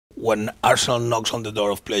when Arsenal knocks on the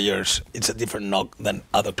door of players, it's a different knock than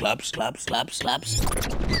other clubs.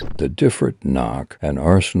 The Different Knock, an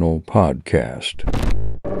Arsenal podcast.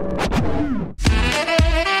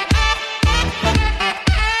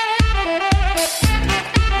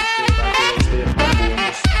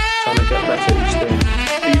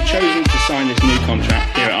 You've chosen to sign this new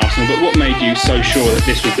contract here at Arsenal, but what made you so sure that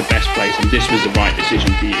this was the best place and this was the right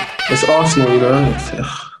decision for you? It's Arsenal, you know.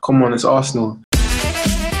 Come on, it's Arsenal.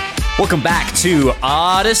 Welcome back to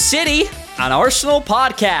Odd City, an Arsenal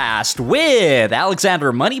podcast with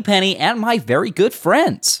Alexander Moneypenny and my very good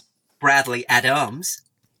friends. Bradley Adams.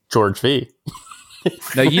 George V.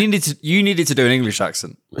 No, you needed to do an English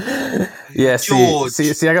accent. Yeah, George.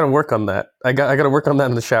 see, I got to work on that. I got to work on that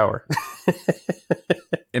in the shower.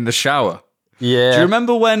 In the shower. Yeah. Do you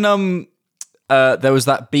remember when there was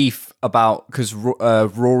that beef about because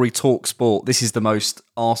Rory Talksport? This is the most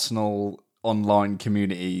Arsenal online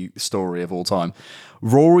community story of all time.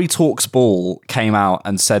 Rory Talksport came out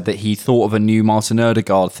and said that he thought of a new Martin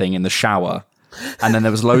Ødegaard thing in the shower. And then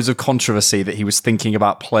there was loads of controversy that he was thinking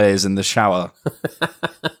about players in the shower. Do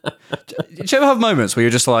you ever have moments where you're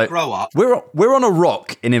just like, grow up? We're on a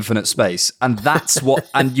rock in infinite space, and that's what,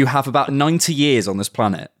 and you have about 90 years on this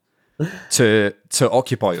planet to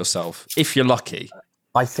occupy yourself, if you're lucky.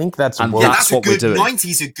 I think that's And woke. Yeah, that's that's a what we're good doing.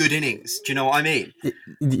 90s are good innings. Do you know what I mean? Do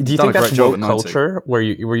you Done a think that's great job woke at 90. culture where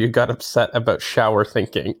you got upset about shower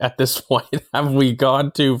thinking at this point? Have we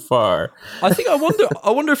gone too far?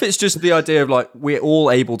 I wonder if it's just the idea of like we're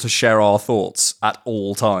all able to share our thoughts at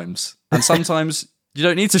all times, and sometimes you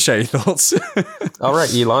don't need to share your thoughts. All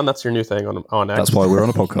right, Elon, that's your new thing on X. That's why we're on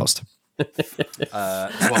a podcast.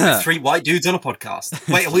 Well, three white dudes on a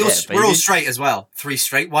podcast. Wait, we're all straight as well. Three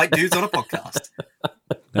straight white dudes on a podcast.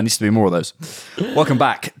 There needs to be more of those. Welcome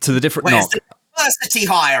back to the Different Knock. Where's the tea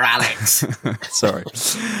higher, Alex? Sorry.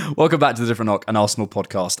 Welcome back to the Different Knock, an Arsenal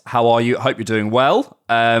podcast. How are you? Hope you're doing well.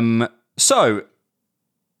 So,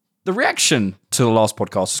 the reaction to the last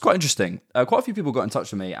podcast was quite interesting. Quite a few people got in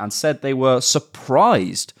touch with me and said they were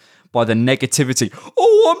surprised by the negativity.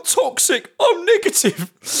 Oh, I'm toxic. I'm negative.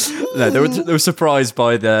 No, they were surprised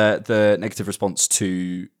by the negative response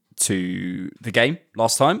to the game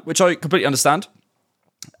last time, which I completely understand.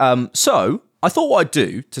 So I thought what I'd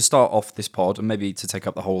do to start off this pod, and maybe to take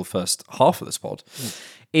up the whole first half of this pod,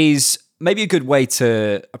 is maybe a good way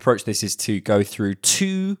to approach this is to go through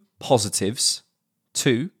two positives,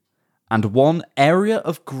 and one area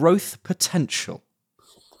of growth potential.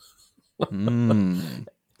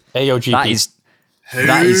 AOGP.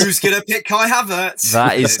 Who's going to pick Kai Havertz?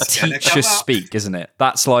 That is It's gonna teacher come up. speak, isn't it?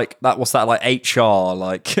 That's like that. What's that like? HR,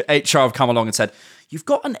 like HR have come along and said, "You've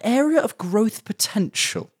got an area of growth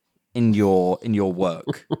potential in your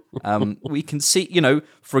work." We can see,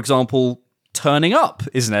 for example, turning up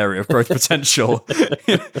is an area of growth potential.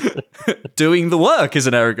 Doing the work is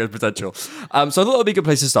an area of growth potential. So I thought that would be a good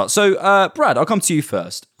place to start. So, Brad, I'll come to you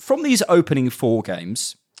first. From these opening four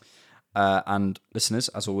games. And listeners,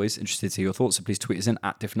 as always, interested to hear your thoughts, so please tweet us in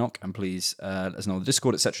at DiffKnock and please let us know on the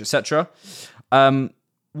Discord, etc., etc.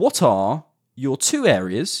 What are your two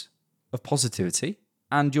areas of positivity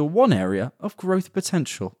and your one area of growth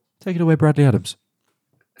potential? Take it away, Bradley Adams.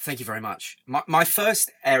 Thank you very much. My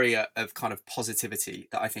first area of kind of positivity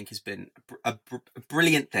that I think has been a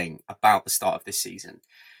brilliant thing about the start of this season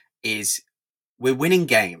is we're winning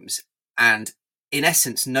games, and in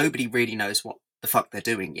essence, nobody really knows what the fuck they're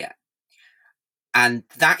doing yet. And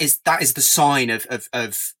that is the sign of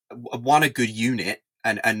one, a good unit,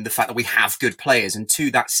 and the fact that we have good players, and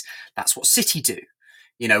two, that's what City do.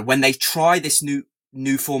 When they try this new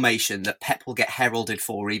formation that Pep will get heralded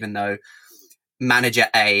for, even though manager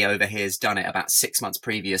A over here has done it about 6 months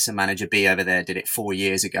previous, and manager B over there did it 4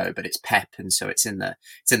 years ago, but it's Pep, and so it's in the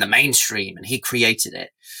mainstream, and he created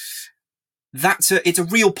it. It's a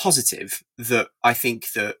real positive that I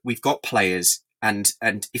think that we've got players. And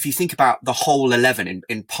if you think about the whole 11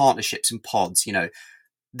 in partnerships and pods,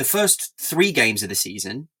 the first 3 games of the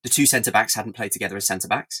season, the 2 centre-backs hadn't played together as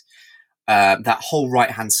centre-backs. That whole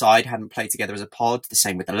right-hand side hadn't played together as a pod. The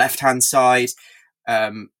same with the left-hand side. I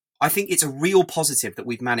think it's a real positive that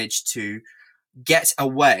we've managed to get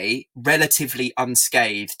away relatively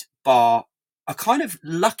unscathed, bar a kind of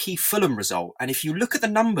lucky Fulham result. And if you look at the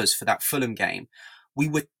numbers for that Fulham game, we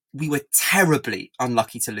were terribly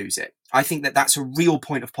unlucky to lose it. I think that that's a real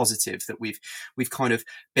point of positive, that we've kind of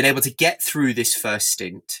been able to get through this first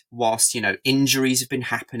stint whilst, injuries have been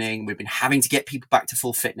happening. We've been having to get people back to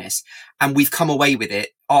full fitness, and we've come away with it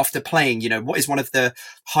after playing, what is one of the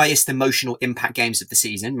highest emotional impact games of the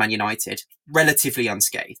season, Man United, relatively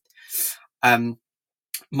unscathed.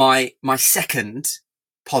 My second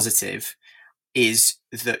positive is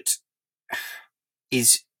that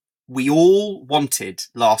we all wanted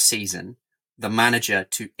last season the manager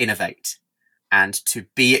to innovate and to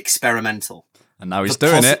be experimental. And now he's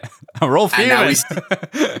doing it. We're all fuming.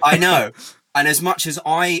 I know. And as much as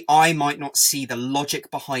I might not see the logic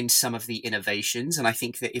behind some of the innovations, and I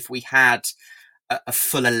think that if we had a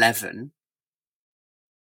full 11,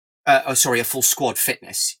 a full squad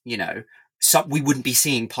fitness, we wouldn't be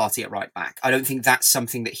seeing Partey at right back. I don't think that's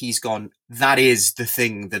something that he's gone, that is the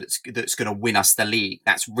thing that's going to win us the league.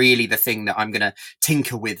 That's really the thing that I'm going to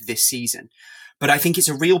tinker with this season. But I think it's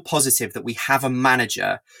a real positive that we have a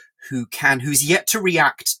manager who's yet to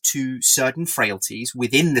react to certain frailties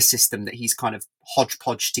within the system that he's kind of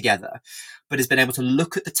hodgepodge together, but has been able to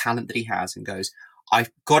look at the talent that he has and goes,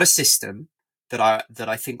 I've got a system that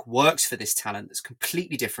I think works for this talent that's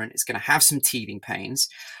completely different. It's going to have some teething pains,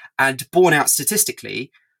 and borne out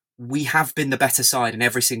statistically, we have been the better side in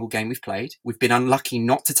every single game we've played. We've been unlucky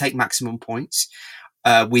not to take maximum points.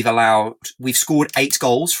 We've scored 8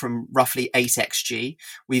 goals from roughly 8 XG.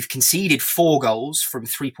 We've conceded 4 goals from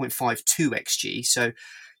 3.52 XG. So,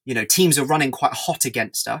 teams are running quite hot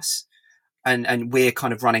against us, and we're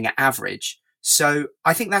kind of running at average. So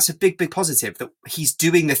I think that's a big, big positive, that he's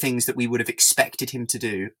doing the things that we would have expected him to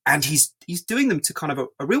do. And he's doing them to kind of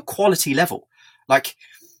a real quality level. Like,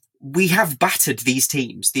 we have battered these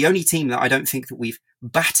teams. The only team that I don't think that we've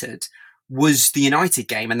battered was the United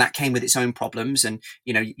game, and that came with its own problems. And,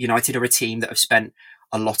 United are a team that have spent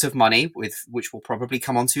a lot of money, which we'll probably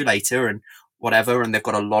come on to later and whatever, and they've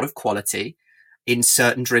got a lot of quality in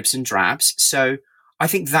certain dribs and drabs. So I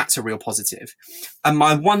think that's a real positive. And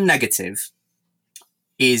my one negative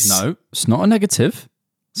is... No, it's not a negative.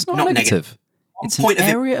 It's not a negative. It's an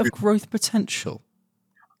area of growth potential.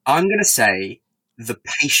 I'm going to say the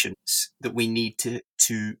patience that we need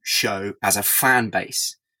to show as a fan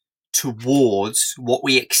base towards what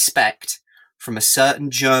we expect from a certain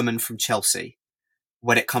German from Chelsea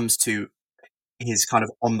when it comes to his kind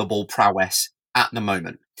of on-the-ball prowess at the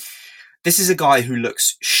moment. This is a guy who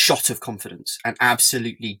looks shot of confidence and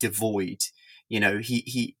absolutely devoid.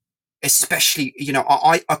 He especially,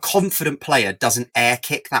 a confident player doesn't air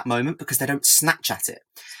kick that moment because they don't snatch at it.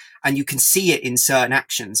 And you can see it in certain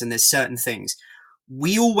actions, and there's certain things.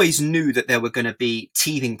 We always knew that there were going to be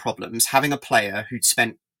teething problems having a player who'd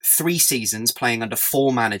spent 3 seasons playing under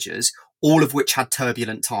 4 managers, all of which had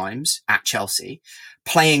turbulent times at Chelsea,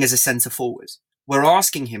 playing as a centre forward. We're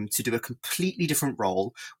asking him to do a completely different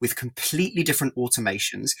role with completely different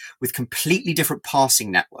automations, with completely different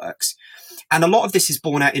passing networks. And a lot of this is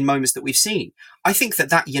borne out in moments that we've seen. I think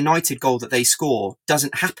that United goal that they score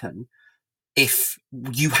doesn't happen if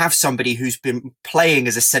you have somebody who's been playing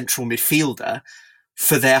as a central midfielder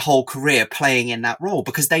for their whole career, playing in that role,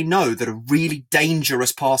 because they know that a really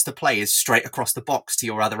dangerous pass to play is straight across the box to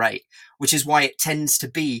your other 8, which is why it tends to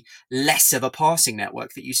be less of a passing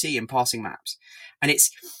network that you see in passing maps. And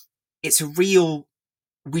it's a real,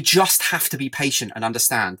 we just have to be patient and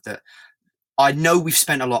understand that I know we've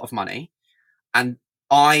spent a lot of money, and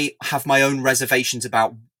I have my own reservations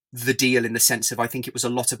about the deal in the sense of I think it was a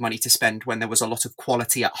lot of money to spend when there was a lot of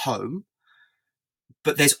quality at home.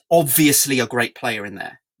 But there's obviously a great player in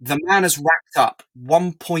there. The man has racked up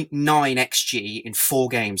 1.9 XG in 4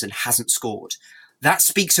 games and hasn't scored. That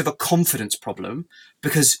speaks of a confidence problem,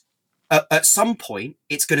 because at some point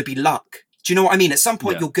it's going to be luck. Do you know what I mean? At some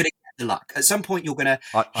point you're going to get the luck. At some point you're going to.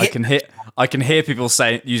 I can hear people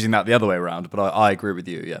using that the other way around, but I agree with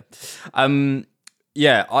you.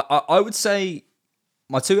 Yeah, I would say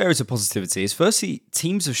my 2 areas of positivity is, firstly,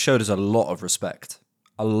 teams have showed us a lot of respect.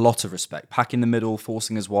 A lot of respect. Pack in the middle,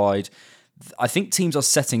 forcing us wide. I think teams are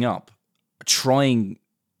setting up, trying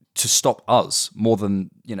to stop us more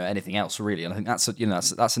than anything else, really. And I think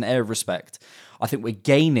that's an area of respect. I think we're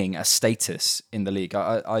gaining a status in the league.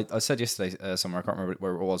 I said yesterday somewhere, I can't remember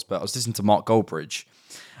where it was, but I was listening to Mark Goldbridge,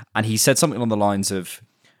 and he said something along the lines of,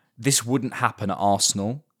 "This wouldn't happen at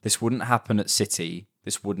Arsenal. This wouldn't happen at City.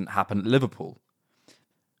 This wouldn't happen at Liverpool.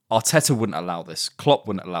 Arteta wouldn't allow this. Klopp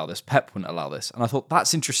wouldn't allow this. Pep wouldn't allow this." And I thought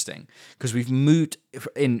that's interesting, because we've moved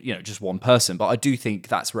in, just one person, but I do think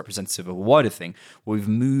that's representative of a wider thing, where we've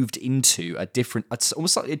moved into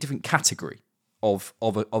almost like a different category of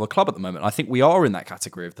a club at the moment. I think we are in that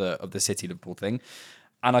category of the City Liverpool thing,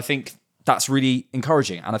 and I think that's really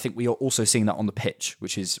encouraging. And I think we are also seeing that on the pitch,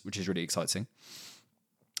 which is really exciting.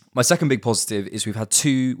 My second big positive is we've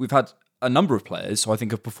had a number of players who I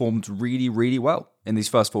think have performed really, really well in these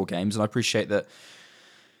first 4 games. And I appreciate that,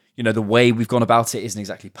 the way we've gone about it isn't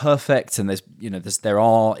exactly perfect. And there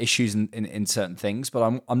are issues in certain things,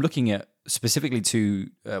 but I'm looking at specifically to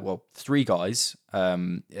three guys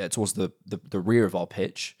towards the rear of our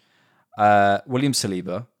pitch: William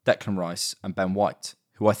Saliba, Declan Rice, and Ben White,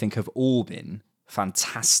 who I think have all been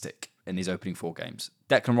fantastic in these opening 4 games.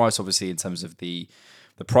 Declan Rice, obviously, in terms of the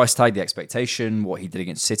price tag, the expectation, what he did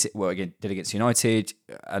against City, did against United,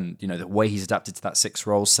 and the way he's adapted to that 6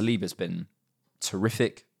 role. Saliba's been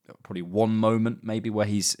terrific. Probably one moment maybe where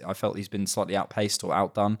I felt he's been slightly outpaced or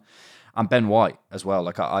outdone. And Ben White as well.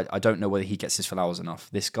 Like I don't know whether he gets his flowers enough.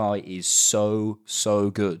 This guy is so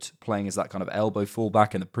good, playing as that kind of elbow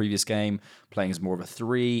fullback in the previous game, playing as more of a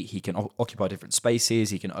 3. He can occupy different spaces.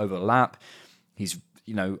 He can overlap. He's,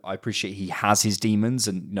 I appreciate he has his demons,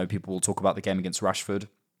 and people will talk about the game against Rashford.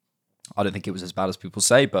 I don't think it was as bad as people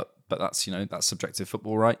say, but that's that's subjective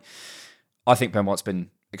football, right? I think Ben White's been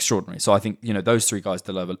extraordinary. So I think those 3 guys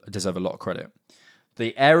deserve a lot of credit.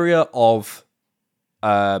 The area of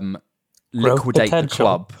liquidate the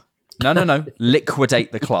club. No.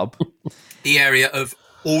 Liquidate the club. The area of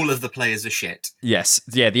all of the players are shit. Yes.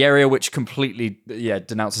 Yeah, the area which completely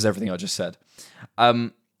denounces everything I just said.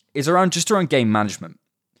 Is around game management.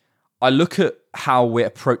 I look at how we're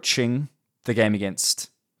approaching the game against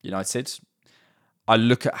United. I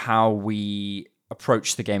look at how we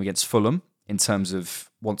approached the game against Fulham in terms of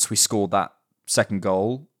once we scored that second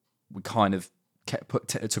goal, we kind of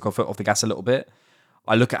took our foot off the gas a little bit.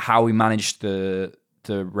 I look at how we managed the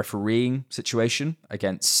refereeing situation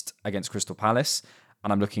against Crystal Palace,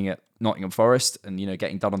 and I'm looking at Nottingham Forest and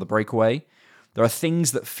getting done on the breakaway. There are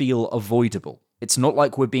things that feel avoidable. It's not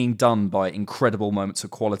like we're being done by incredible moments of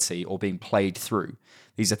quality or being played through.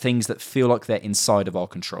 These are things that feel like they're inside of our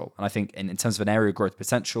control. And I think in terms of an area of growth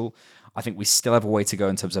potential, I think we still have a way to go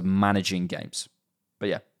in terms of managing games. But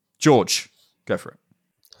yeah, George, go for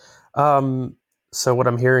it. So what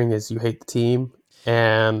I'm hearing is you hate the team,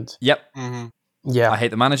 and yep, yeah, I hate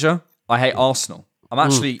the manager. I hate Arsenal. I'm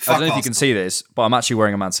actually, I don't know if you can see this, but I'm actually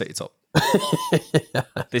wearing a Man City top.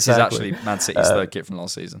 This is actually Man City's third kit from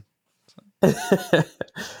last season.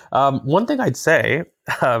 One thing I'd say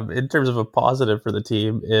in terms of a positive for the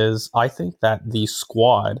team is I think that the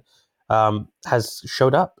squad has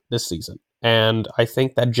showed up this season. And I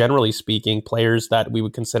think that generally speaking, players that we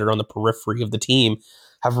would consider on the periphery of the team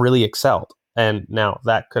have really excelled. And now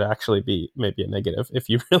that could actually be maybe a negative if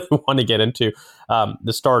you really want to get into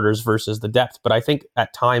the starters versus the depth. But I think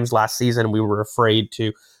at times last season, we were afraid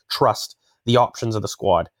to trust the options of the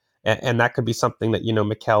squad. And that could be something that,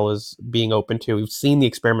 Mikel is being open to. We've seen the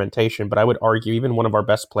experimentation, but I would argue even one of our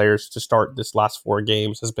best players to start this last 4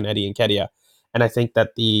 games has been Eddie Nketiah. And I think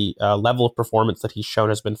that the level of performance that he's shown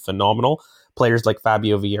has been phenomenal. Players like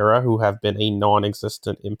Fabio Vieira, who have been a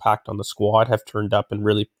non-existent impact on the squad, have turned up and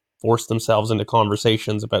really forced themselves into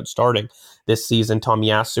conversations about starting this season.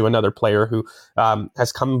 Tomiyasu, another player who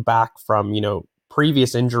has come back from,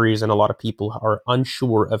 previous injuries, and a lot of people are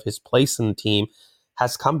unsure of his place in the team,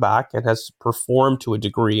 has come back and has performed to a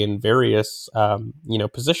degree in various,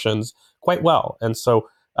 positions quite well. And so,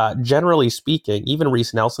 generally speaking, even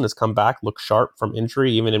Reece Nelson has come back, looked sharp from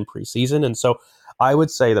injury, even in preseason. And so I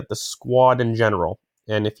would say that the squad in general,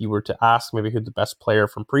 and if you were to ask maybe who the best player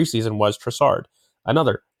from preseason was, Trossard,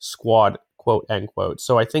 another squad, quote, end quote.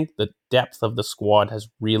 So I think the depth of the squad has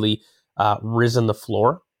really risen the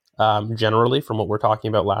floor, generally, from what we're talking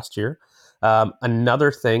about last year.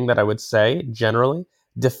 Another thing that I would say, generally,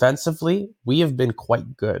 defensively, we have been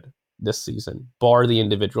quite good this season, bar the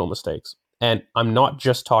individual mistakes. And I'm not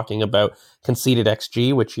just talking about conceded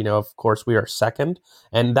XG, which, of course, we are second.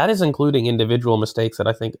 And that is including individual mistakes that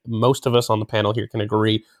I think most of us on the panel here can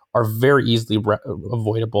agree are very easily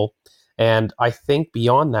avoidable. And I think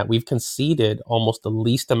beyond that, we've conceded almost the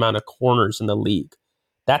least amount of corners in the league.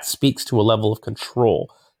 That speaks to a level of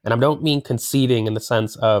control. And I don't mean conceding in the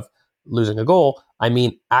sense of losing a goal. I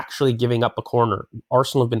mean actually giving up a corner.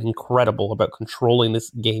 Arsenal have been incredible about controlling this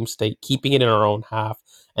game state, keeping it in our own half,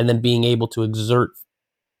 and then being able to exert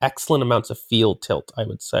excellent amounts of field tilt, I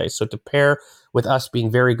would say. So to pair with us being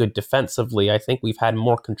very good defensively, I think we've had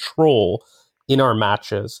more control in our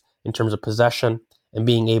matches in terms of possession and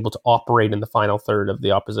being able to operate in the final third of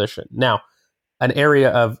the opposition. Now, an area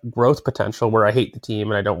of growth potential where I hate the team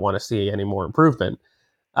and I don't want to see any more improvement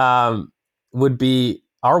would be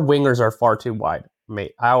our wingers are far too wide,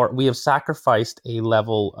 mate. We have sacrificed a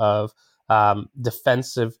level of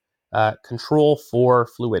defensive control for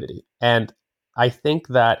fluidity. And I think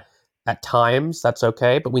that at times that's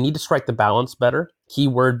okay, but we need to strike the balance better. Key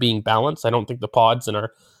word being balance. I don't think the pods in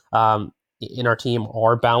our team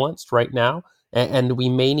are balanced right now. And we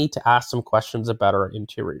may need to ask some questions about our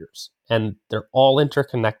interiors. And they're all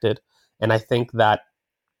interconnected. And I think that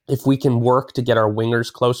if we can work to get our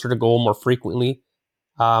wingers closer to goal more frequently,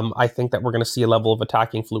 I think that we're going to see a level of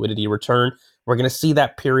attacking fluidity return. We're going to see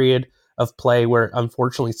that period of play where,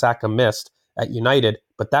 unfortunately, Saka missed at United,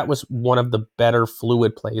 but that was one of the better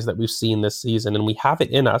fluid plays that we've seen this season, and we have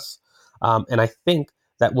it in us. And I think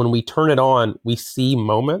that when we turn it on, we see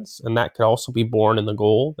moments, and that could also be born in the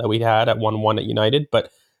goal that we had at 1-1 at United.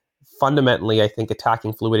 But fundamentally, I think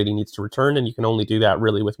attacking fluidity needs to return, and you can only do that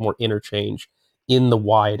really with more interchange in the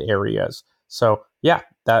wide areas. So yeah,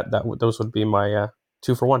 those would be my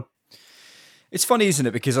 2 for 1. It's funny, isn't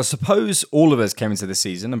it? Because I suppose all of us came into the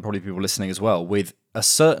season, and probably people listening as well, with a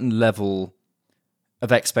certain level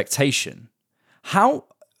of expectation. How,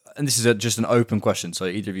 and this is just an open question, so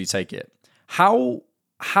either of you take it. How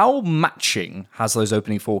matching has those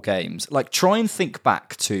opening 4 games? Like, try and think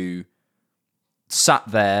back to sat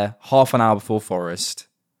there half an hour before Forest,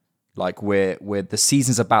 like where the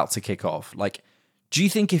season's about to kick off. Like, do you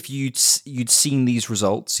think if you'd seen these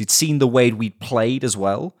results, you'd seen the way we'd played as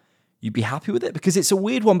well, you'd be happy with it? Because it's a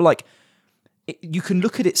weird one, but like, you can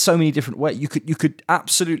look at it so many different ways. You could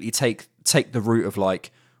absolutely take the route of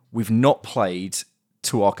like, we've not played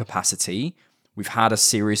to our capacity. We've had a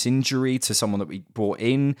serious injury to someone that we brought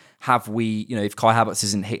in. Have we, if Kai Havertz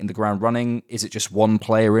isn't hitting the ground running, is it just one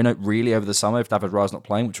player in it really over the summer if David Raya's not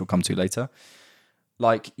playing, which we'll come to later?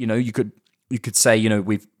 Like, you could say,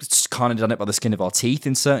 we've kind of done it by the skin of our teeth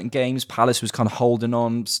in certain games. Palace was kind of holding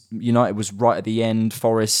on. United was right at the end.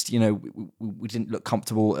 Forest, we didn't look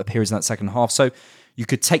comfortable at periods in that second half. So you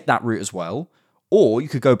could take that route as well. Or you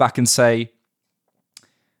could go back and say,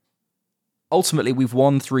 ultimately, we've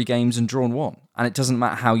won 3 games and drawn 1. And it doesn't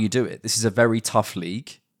matter how you do it. This is a very tough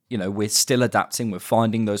league. We're still adapting. We're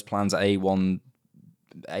finding those plans at A1,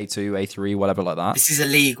 A2, A3, whatever like that. This is a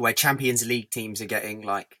league where Champions League teams are getting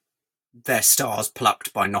like their stars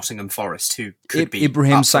plucked by Nottingham Forest, who could be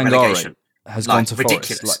Ibrahim up for Sangare relegation. has gone to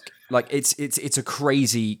ridiculous. Forest. It's a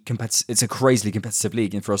crazily competitive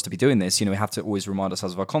league, and for us to be doing this, we have to always remind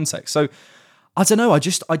ourselves of our context. So I don't know.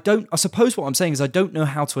 I suppose what I'm saying is I don't know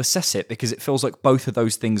how to assess it, because it feels like both of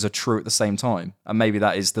those things are true at the same time, and maybe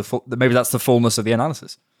that's the fullness of the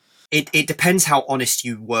analysis. It depends how honest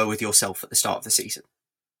you were with yourself at the start of the season,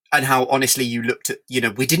 and how honestly you looked at,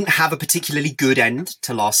 we didn't have a particularly good end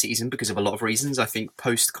to last season because of a lot of reasons. I think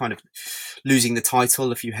post kind of losing the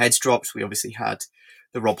title, a few heads dropped. We obviously had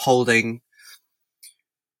the Rob Holding,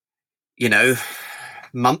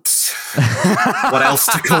 months, what else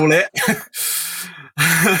to call it?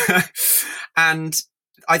 And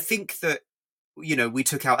I think that, we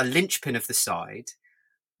took out a linchpin of the side.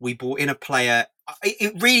 We brought in a player.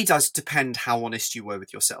 It really does depend how honest you were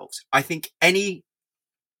with yourselves. I think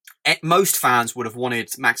most fans would have wanted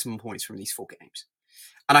maximum points from these 4 games.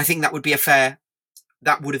 And I think that would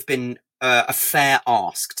have been a fair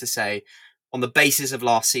ask to say, on the basis of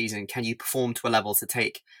last season, can you perform to a level to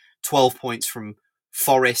take 12 points from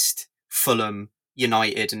Forest, Fulham,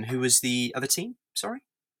 United, and who was the other team? Sorry?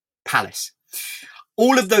 Palace.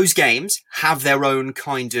 All of those games have their own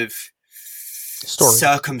kind of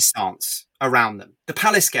circumstance around them. The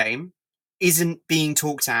Palace game isn't being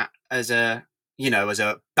talked at as a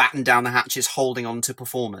batten down the hatches, holding on to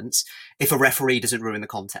performance if a referee doesn't ruin the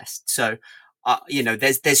contest. So,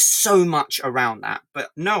 there's so much around that. But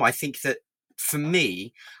no, I think that for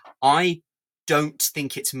me, I don't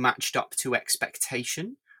think it's matched up to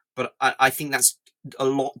expectation, but I think that's a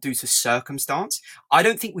lot due to circumstance. I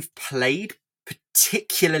don't think we've played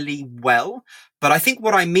particularly well, but I think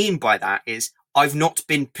what I mean by that is I've not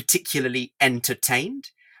been particularly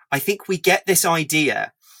entertained. I think we get this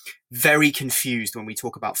idea very confused when we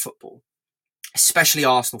talk about football, especially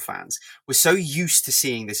Arsenal fans. We're so used to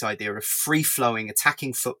seeing this idea of free-flowing,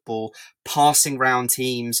 attacking football, passing round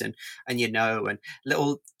teams and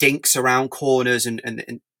little dinks around corners. And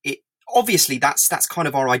it, obviously that's kind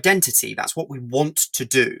of our identity. That's what we want to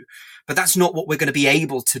do. But that's not what we're going to be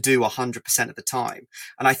able to do 100% of the time.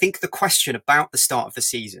 And I think the question about the start of the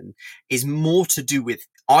season is more to do with,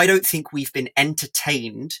 I don't think we've been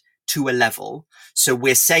entertained to a level. So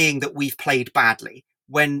we're saying that we've played badly,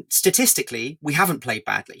 when statistically we haven't played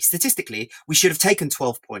badly. Statistically, we should have taken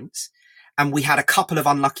 12 points, and we had a couple of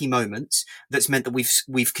unlucky moments that's meant that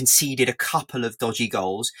we've conceded a couple of dodgy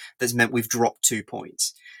goals that's meant we've dropped 2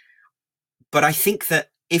 points. But I think that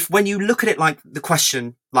when you look at it like the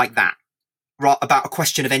question like that, right, about a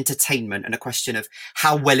question of entertainment and a question of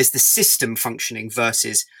how well is the system functioning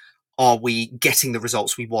versus are we getting the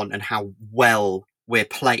results we want and how well we're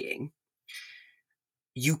playing,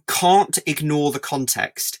 you can't ignore the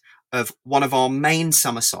context of one of our main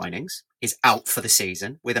summer signings is out for the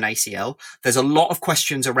season with an ACL. There's a lot of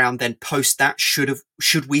questions around then post that.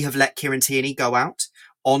 Should we have let Kieran Tierney go out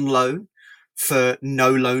on loan for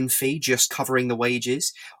no loan fee, just covering the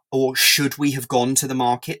wages? Or should we have gone to the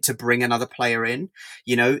market to bring another player in?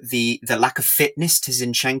 You know, the lack of fitness to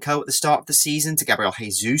Zinchenko at the start of the season, to Gabriel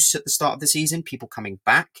Jesus at the start of the season, people coming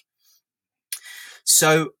back.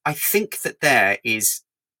 So I think that there is,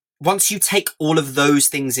 once you take all of those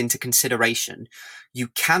things into consideration, you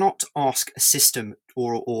cannot ask a system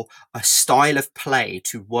or a style of play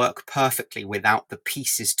to work perfectly without the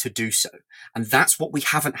pieces to do so. And that's what we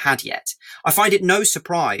haven't had yet. I find it no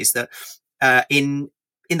surprise that in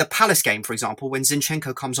the Palace game, for example, when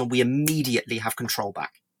Zinchenko comes on, we immediately have control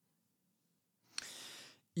back.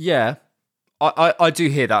 Yeah, I do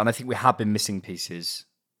hear that, and I think we have been missing pieces.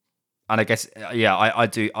 And I guess, yeah, I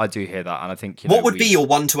do hear that, and I think what would be your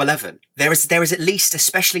 1 to 11? There is at least,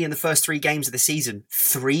 especially in the first 3 games of the season,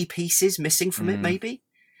 3 pieces missing from it, maybe.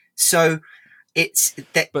 So I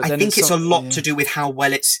think it's a lot to do with how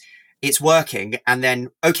well it's working, and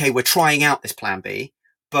then okay, we're trying out this plan B,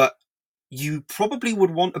 but you probably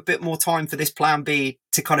would want a bit more time for this plan B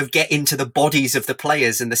to kind of get into the bodies of the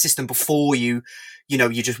players and the system before you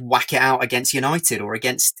just whack it out against United or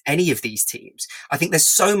against any of these teams. I think there's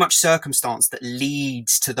so much circumstance that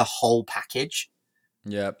leads to the whole package.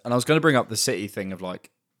 Yeah. And I was going to bring up the City thing of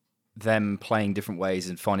like them playing different ways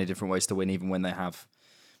and finding different ways to win, even when they have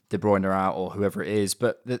De Bruyne out or whoever it is.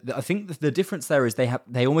 But I think the difference there is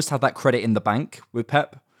they almost have that credit in the bank with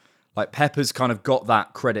Pep. Like Pep has kind of got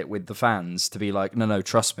that credit with the fans to be like, no,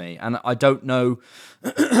 trust me. And I don't know.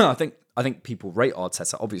 I think people rate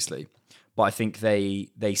Arteta, obviously, but I think they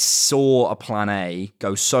saw a plan A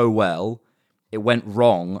go so well, it went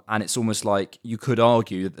wrong, and it's almost like you could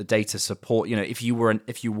argue that the data support. You know, if you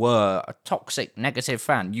were a toxic negative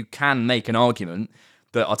fan, you can make an argument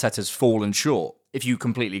that Arteta's fallen short. If you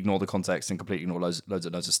completely ignore the context and completely ignore loads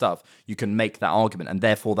of stuff, you can make that argument, and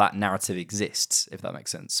therefore that narrative exists, if that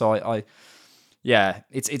makes sense. So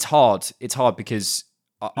it's hard. It's hard because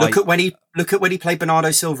look at when he played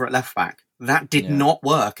Bernardo Silva at left back. That did not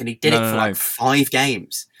work, and he did it for like 5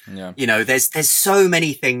 games. Yeah. You know, there's so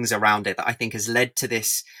many things around it that I think has led to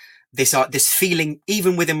this feeling,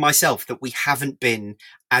 even within myself, that we haven't been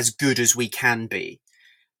as good as we can be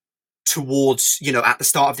towards, at the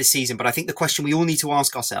start of this season. But I think the question we all need to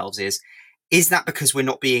ask ourselves is that because we're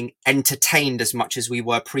not being entertained as much as we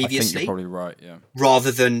were previously? I think you're probably right, yeah.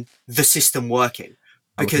 Rather than the system working.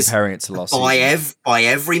 Because comparing it to last season. By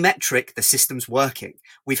every metric, the system's working.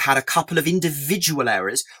 We've had a couple of individual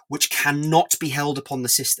errors which cannot be held upon the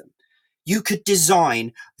system. You could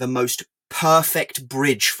design the most perfect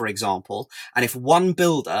bridge, for example, and if one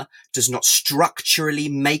builder does not structurally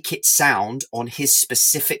make it sound on his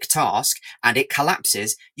specific task and it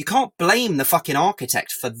collapses, you can't blame the fucking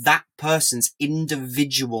architect for that person's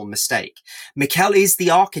individual mistake. Mikel is the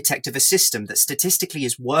architect of a system that statistically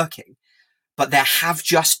is working, but there have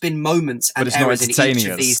just been moments and errors in each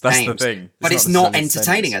of these games. The thing. But it's not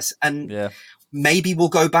entertaining us. And maybe we'll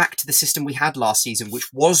go back to the system we had last season,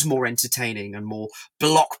 which was more entertaining and more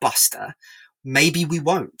blockbuster. Maybe we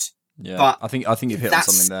won't. Yeah, but I think you've hit on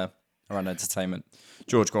something there around entertainment.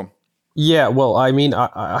 George, go on. Yeah, well, I mean,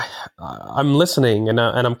 I'm listening and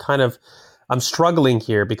I'm struggling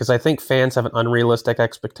here because I think fans have an unrealistic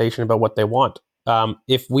expectation about what they want.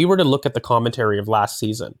 If we were to look at the commentary of last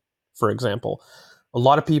season, for example, a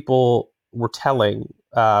lot of people were telling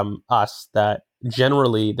us that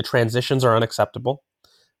generally the transitions are unacceptable.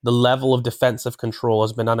 The level of defensive control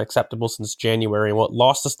has been unacceptable since January. And what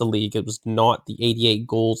lost us the league, it was not the 88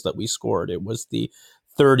 goals that we scored. It was the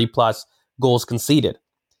 30 plus goals conceded.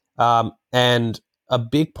 And a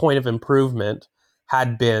big point of improvement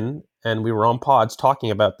had been, and we were on pods talking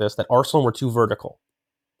about this, that Arsenal were too vertical,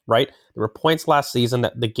 right? There were points last season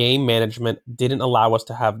that the game management didn't allow us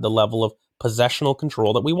to have the level of possessional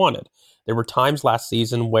control that we wanted. There were times last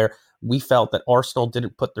season where we felt that Arsenal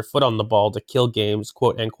didn't put their foot on the ball to kill games,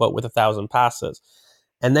 quote unquote, with 1,000 passes.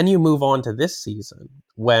 And then you move on to this season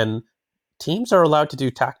when teams are allowed to do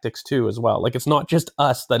tactics too as well. Like, it's not just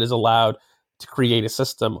us that is allowed to create a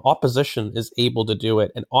system. Opposition is able to do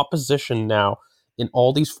it. And opposition now in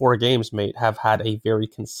all these 4 games, mate, have had a very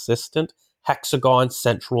consistent hexagon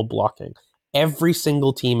central blocking. Every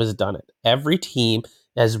single team has done it. Every team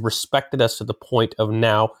has respected us to the point of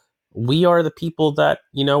now we are the people that,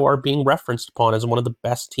 are being referenced upon as one of the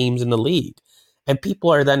best teams in the league. And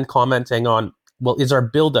people are then commenting on, well, is our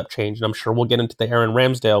build-up changed? And I'm sure we'll get into the Aaron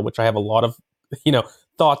Ramsdale, which I have a lot of,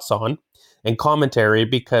 thoughts on and commentary,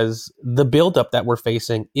 because the build-up that we're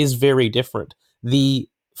facing is very different. The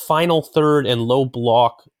final third and low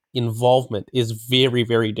block involvement is very,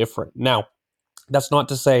 very different. Now, that's not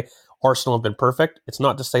to say Arsenal have been perfect. It's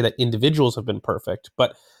not to say that individuals have been perfect,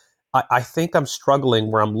 but I think I'm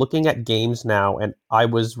struggling where I'm looking at games now, and I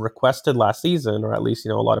was requested last season, or at least,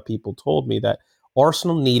 a lot of people told me that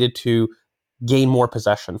Arsenal needed to gain more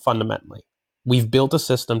possession fundamentally. We've built a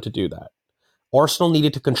system to do that. Arsenal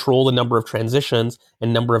needed to control the number of transitions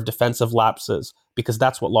and number of defensive lapses because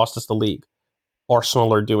that's what lost us the league.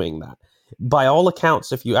 Arsenal are doing that. By all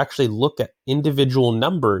accounts, if you actually look at individual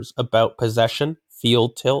numbers about possession,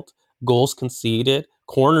 field tilt, goals conceded,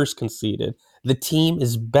 corners conceded, the team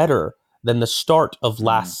is better than the start of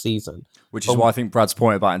last season. Which is why I think Brad's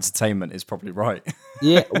point about entertainment is probably right.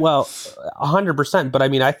 Yeah, well, 100%. But I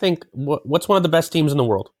mean, I think what's one of the best teams in the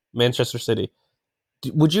world? Manchester City.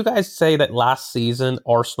 Would you guys say that last season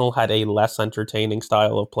Arsenal had a less entertaining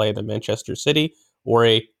style of play than Manchester City, or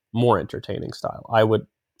a more entertaining style? I would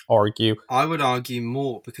argue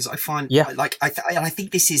more, because I find, yeah, I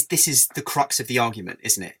think this is the crux of the argument,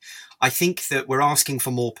 isn't it? I think that we're asking for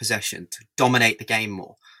more possession to dominate the game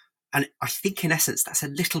more, and I think in essence that's a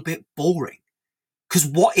little bit boring. Because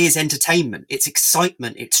what is entertainment? It's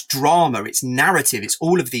excitement, it's drama, it's narrative, it's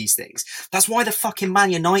all of these things. That's why the fucking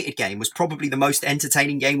Man United game was probably the most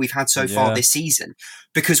entertaining game we've had so far this season.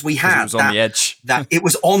 Because we had it was on the edge. that it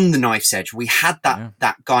was on the knife's edge. We had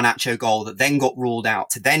that Garnacho goal that then got ruled out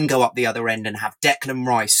to then go up the other end and have Declan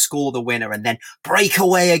Rice score the winner and then break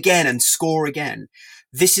away again and score again.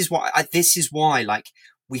 This is why like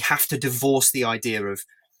we have to divorce the idea of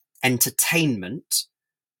entertainment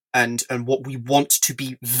and what we want to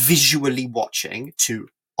be visually watching to,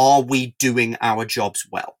 are we doing our jobs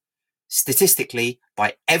well? Statistically,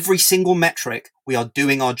 by every single metric, we are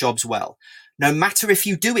doing our jobs well. No matter if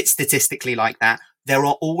you do it statistically like that, there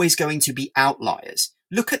are always going to be outliers.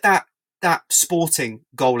 Look at that Sporting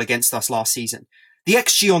goal against us last season. The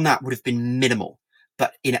XG on that would have been minimal.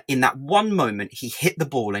 But in that one moment, he hit the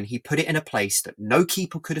ball and he put it in a place that no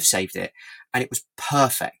keeper could have saved it. And it was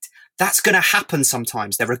perfect. That's going to happen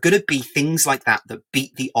sometimes. There are going to be things like that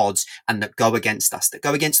beat the odds and that go against us, that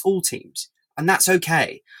go against all teams. And that's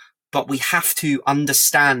okay. But we have to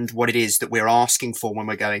understand what it is that we're asking for when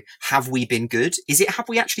we're going, have we been good? Have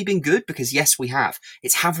we actually been good? Because yes, we have.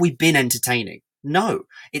 It's, have we been entertaining? No,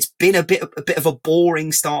 it's been a bit of a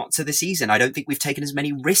boring start to the season. I don't think we've taken as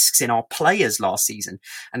many risks in our players last season.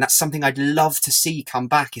 And that's something I'd love to see come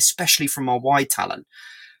back, especially from our wide talent.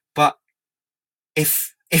 But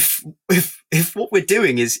if what we're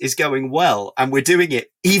doing is going well, and we're doing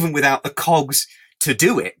it even without the cogs to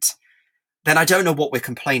do it, then I don't know what we're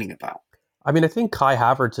complaining about. I mean, I think Kai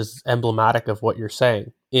Havertz is emblematic of what you're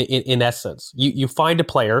saying. In essence, you find a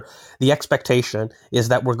player, the expectation is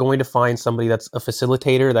that we're going to find somebody that's a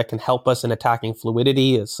facilitator that can help us in attacking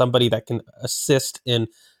fluidity, as somebody that can assist in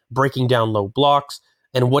breaking down low blocks.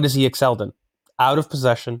 And what has he excelled in? Out of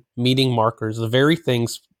possession, meeting markers, the very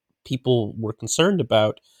things people were concerned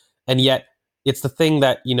about. And yet it's the thing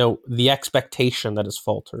that, the expectation that has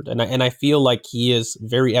faltered. And I feel like he is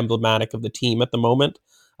very emblematic of the team at the moment.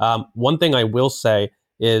 One thing I will say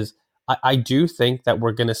is I do think that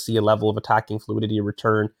we're going to see a level of attacking fluidity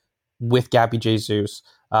return with Gabby Jesus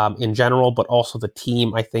in general, but also the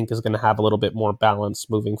team, I think, is going to have a little bit more balance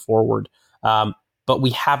moving forward. But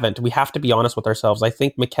we haven't. We have to be honest with ourselves. I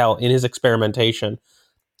think Mikel, in his experimentation,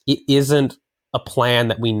 it isn't a plan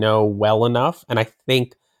that we know well enough. And I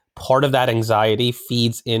think part of that anxiety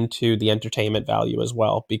feeds into the entertainment value as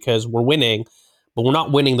well, because we're winning, but we're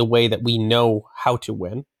not winning the way that we know how to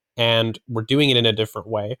win. And we're doing it in a different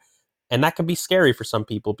way. And that can be scary for some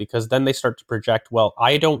people, because then they start to project, well,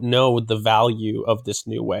 I don't know the value of this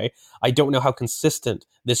new way. I don't know how consistent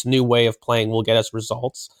this new way of playing will get us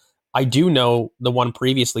results. I do know the one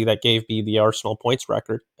previously that gave me the Arsenal points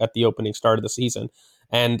record at the opening start of the season.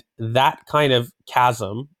 And that kind of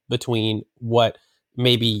chasm between what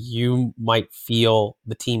maybe you might feel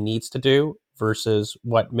the team needs to do versus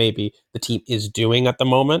what maybe the team is doing at the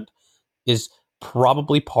moment is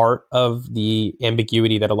probably part of the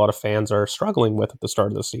ambiguity that a lot of fans are struggling with at the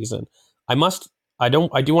start of the season. I do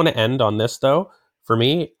want to end on this though. For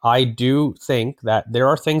me, I do think that there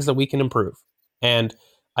are things that we can improve. And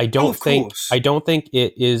I don't think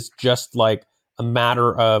it is just like a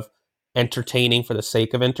matter of entertaining for the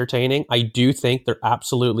sake of entertaining. I do think there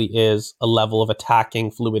absolutely is a level of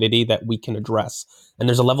attacking fluidity that we can address. And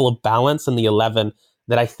there's a level of balance in the 11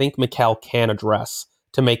 that I think Mikel can address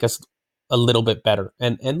to make us a little bit better.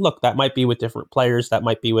 And look, that might be with different players, that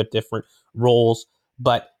might be with different roles,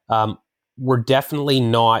 but we're definitely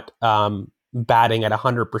not batting at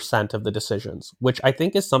 100% of the decisions, which I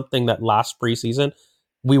think is something that last preseason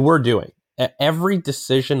we were doing. Every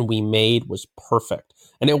decision we made was perfect.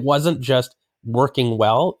 And it wasn't just working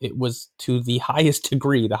well, it was to the highest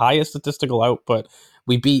degree, the highest statistical output.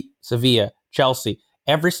 We beat Sevilla, Chelsea.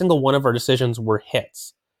 Every single one of our decisions were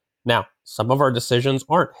hits. Now, some of our decisions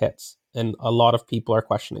aren't hits, and a lot of people are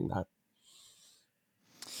questioning that.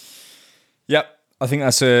 Yep, I think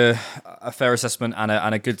that's a fair assessment and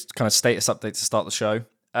a good kind of status update to start the show.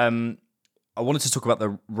 I wanted to talk about the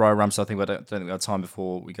Raya Ramsdale thing, but I don't think we have time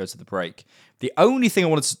before we go to the break. The only thing I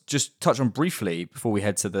wanted to just touch on briefly before we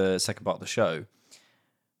head to the second part of the show,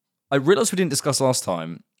 I realised we didn't discuss last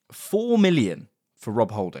time, 4 million for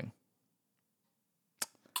Rob Holding.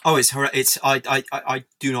 Oh, it's I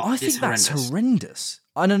do not. I think that's horrendous.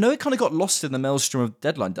 And I know it kind of got lost in the maelstrom of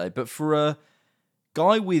deadline day, but for a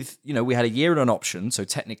guy with, we had a year and an option, so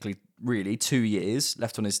technically, really 2 years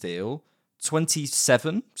left on his deal.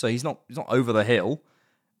 27, so he's not over the hill.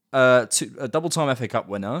 A double-time FA Cup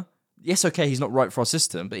winner. Yes, okay, he's not right for our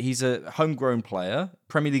system, but he's a homegrown player,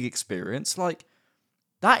 Premier League experience. Like,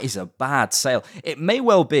 that is a bad sale. It may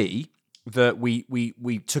well be that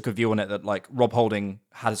we took a view on it that, like, Rob Holding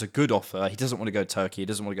has a good offer. He doesn't want to go to Turkey. He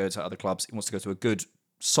doesn't want to go to other clubs. He wants to go to a good,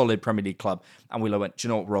 solid Premier League club. And we went, do you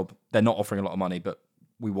know what, Rob? They're not offering a lot of money, but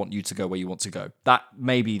we want you to go where you want to go. That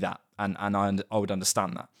may be that, and I would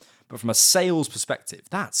understand that. But from a sales perspective,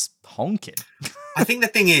 that's honking. I think the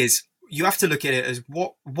thing is, you have to look at it as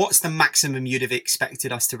what's the maximum you'd have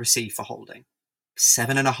expected us to receive for Holding?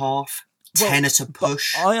 7.5, 10 at a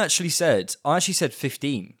push. I actually said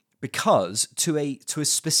 15 because to a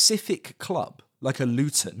specific club like a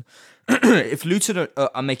Luton, if Luton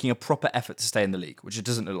are making a proper effort to stay in the league, which it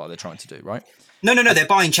doesn't look like they're trying to do, right? No, they're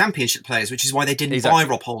buying Championship players, which is why they didn't buy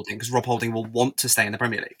Rob Holding, because Rob Holding will want to stay in the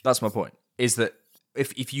Premier League. That's my point. Is that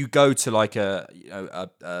if you go to like a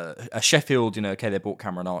Sheffield, okay, they bought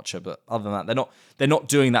Cameron Archer, but other than that, they're not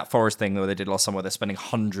doing that Forest thing that they did last summer, where they're spending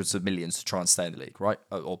hundreds of millions to try and stay in the league, right?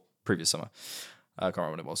 Or previous summer, I can't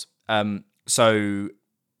remember when it was. So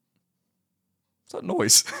what's that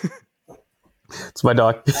noise? It's my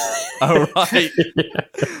dog. Oh, right. I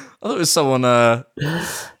thought it was someone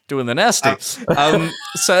doing the nasty.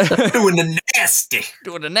 So doing the nasty.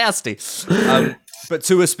 Doing the nasty. But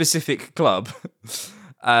to a specific club,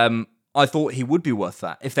 I thought he would be worth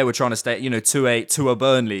that if they were trying to stay, to a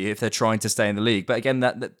Burnley if they're trying to stay in the league. But again,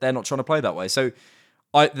 that they're not trying to play that way. So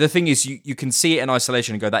the thing is, you can see it in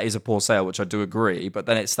isolation and go, that is a poor sale, which I do agree. But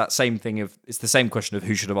then it's that same thing it's the same question of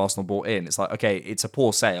who should have Arsenal bought in. It's like, okay, it's a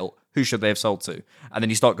poor sale. Who should they have sold to? And then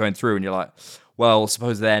you start going through and you're like, well,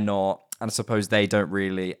 suppose they're not, and I suppose they don't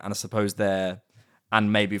really, and I suppose they're,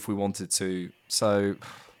 and maybe if we wanted to. So,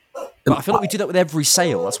 but I feel like we do that with every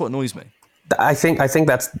sale. That's what annoys me. I think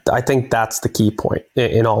that's the key point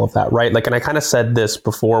in all of that, right? Like, and I kind of said this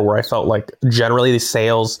before, where I felt like generally the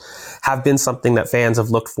sales have been something that fans have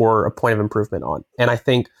looked for a point of improvement on. And I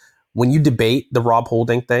think when you debate the Rob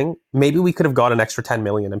Holding thing, maybe we could have got an extra 10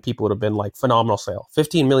 million and people would have been like, phenomenal sale.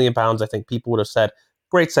 15 million pounds, I think people would have said,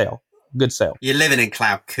 great sale, good sale. You're living in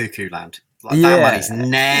cloud cuckoo land. Like, that money's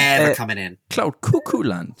never coming in. Cloud cuckoo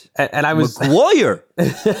land. And I was Maguire.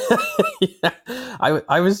 Yeah,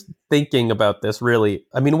 I was thinking about this really.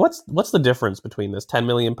 I mean, what's the difference between this 10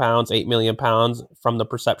 million pounds, 8 million pounds from the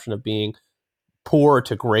perception of being poor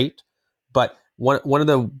to great? But one of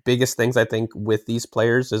the biggest things I think with these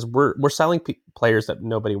players is we're selling players that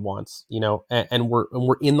nobody wants, and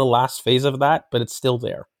we're in the last phase of that, but it's still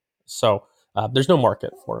there. So there's no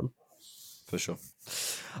market for them. For sure.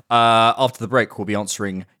 After the break, we'll be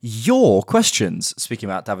answering your questions, speaking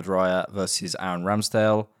about David Raya versus Aaron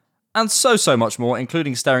Ramsdale, and so much more,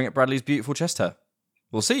 including staring at Bradley's beautiful chest hair.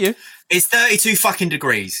 We'll see you. It's 32 fucking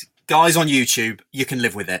degrees. Guys on YouTube, you can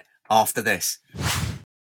live with it after this.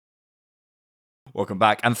 Welcome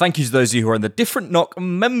back, and thank you to those of you who are in the Different Knock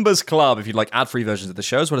Members Club. If you'd like ad-free versions of the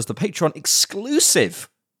show, as well as the Patreon exclusive,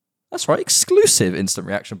 that's right, exclusive Instant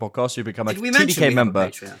Reaction podcast, you become a TDK member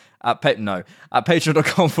at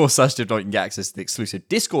patreon.com/DivNock. You can get access to the exclusive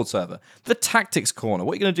Discord server, the Tactics Corner.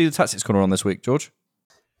 What are you going to do the Tactics Corner on this week, George?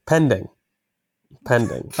 Pending.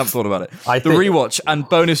 Haven't thought about it. Rewatch and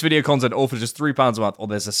bonus video content, all for just £3 a month, or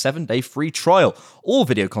there's a 7-day free trial. All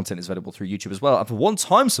video content is available through YouTube as well. And for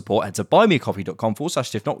one-time support, head to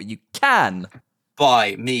buymeacoffee.com/DivNock, where you can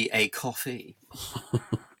buy me a coffee.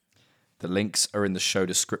 The links are in the show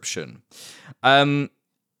description.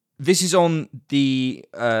 This is on the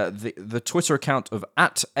Twitter account of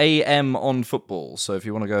 @AMOnFootball. So if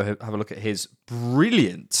you want to go have a look at his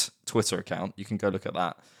brilliant Twitter account, you can go look at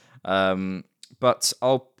that. But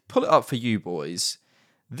I'll pull it up for you boys.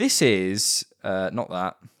 This is not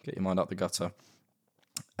that. Get your mind out the gutter.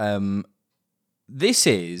 this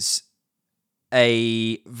is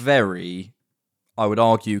a very, I would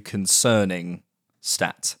argue, concerning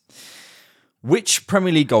stat. Which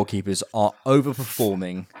Premier League goalkeepers are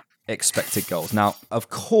overperforming expected goals? Now, of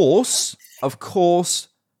course,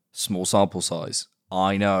 small sample size.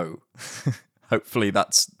 I know. Hopefully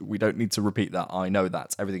we don't need to repeat that. I know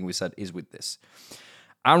that. Everything we said is with this.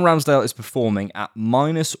 Aaron Ramsdale is performing at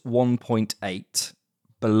minus 1.8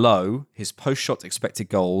 below his post-shot expected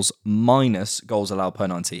goals minus goals allowed per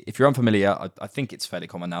 90. If you're unfamiliar, I think it's fairly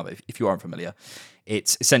common now, but if you are unfamiliar,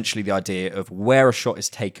 it's essentially the idea of where a shot is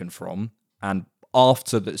taken from, and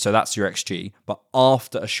so that's your XG, but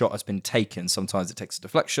after a shot has been taken, sometimes it takes a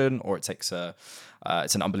deflection or it takes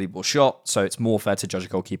it's an unbelievable shot, so it's more fair to judge a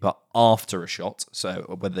goalkeeper after a shot, so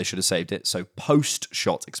whether they should have saved it. So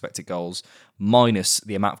post-shot expected goals minus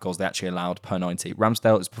the amount of goals they actually allowed per 90.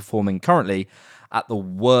 Ramsdale is performing currently at the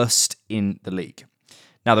worst in the league.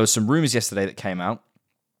 Now, there were some rumours yesterday that came out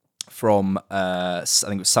from, I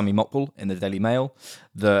think it was Sami Mokbel in the Daily Mail,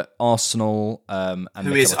 that Arsenal and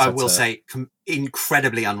who is, I will say,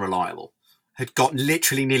 incredibly unreliable, had got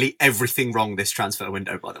literally nearly everything wrong this transfer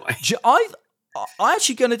window, by the way. I'm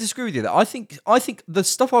actually going to disagree with you there. I think the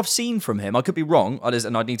stuff I've seen from him, I could be wrong,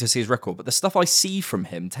 and I'd need to see his record, but the stuff I see from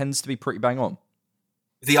him tends to be pretty bang on.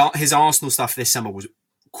 His Arsenal stuff this summer was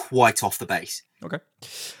quite off the base. Okay.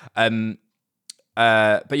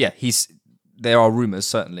 But yeah, there are rumours,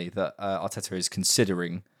 certainly, that Arteta is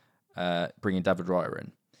considering bringing David Raya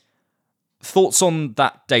in. Thoughts on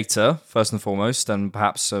that data, first and foremost, and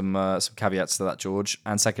perhaps some caveats to that, George.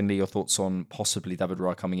 And secondly, your thoughts on possibly David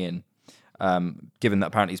Raya coming in, given that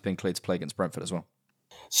apparently he's been cleared to play against Brentford as well.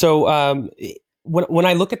 So when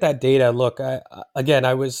I look at that data,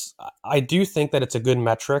 I do think that it's a good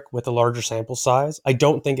metric with a larger sample size. I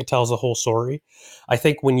don't think it tells the whole story. I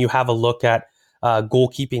think when you have a look at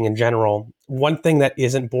goalkeeping in general, one thing that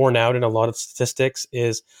isn't borne out in a lot of statistics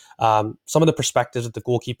is some of the perspectives that the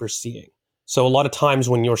goalkeeper's seeing. So a lot of times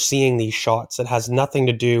when you're seeing these shots, it has nothing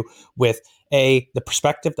to do with the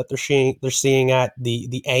perspective that they're seeing at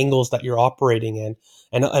the angles that you're operating in.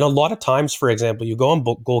 And a lot of times, for example, you go on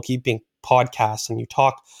goalkeeping podcasts and you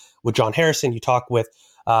talk with John Harrison, you talk with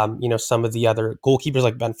some of the other goalkeepers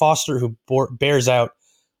like Ben Foster, who bears out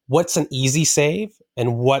what's an easy save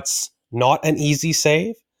and what's not an easy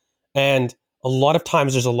save. And a lot of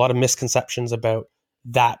times there's a lot of misconceptions about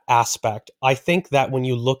that aspect. I think that when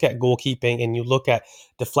you look at goalkeeping and you look at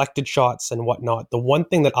deflected shots and whatnot, the one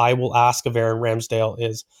thing that I will ask of Aaron Ramsdale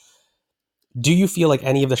is, do you feel like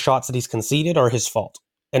any of the shots that he's conceded are his fault?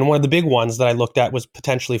 And one of the big ones that I looked at was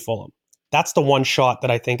potentially Fulham. That's the one shot that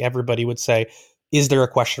I think everybody would say, is there a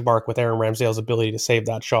question mark with Aaron Ramsdale's ability to save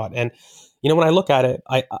that shot? And when I look at it,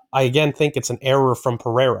 I again think it's an error from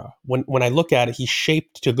Pereira. When I look at it, he's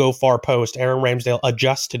shaped to go far post. Aaron Ramsdale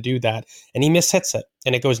adjusts to do that, and he mishits it,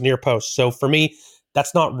 and it goes near post. So for me,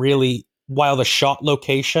 that's not really, while the shot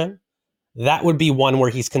location, that would be one where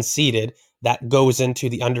he's conceded that goes into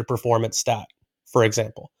the underperformance stat, for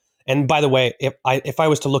example. And by the way, if I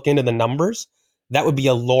was to look into the numbers, that would be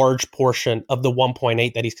a large portion of the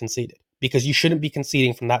 1.8 that he's conceded, because you shouldn't be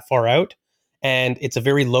conceding from that far out. And it's a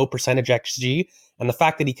very low percentage XG. And the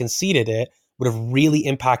fact that he conceded it would have really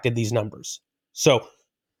impacted these numbers. So,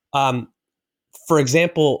 for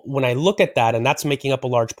example, when I look at that, and that's making up a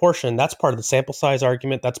large portion, that's part of the sample size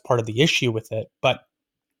argument. That's part of the issue with it. But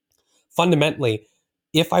fundamentally,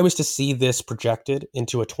 if I was to see this projected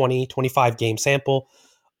into a 20, 25 game sample,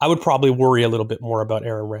 I would probably worry a little bit more about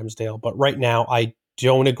Aaron Ramsdale. But right now, I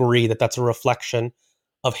don't agree that that's a reflection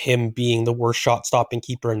of him being the worst shot stopping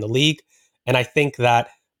keeper in the league. And I think that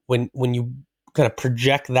when you kind of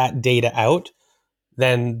project that data out,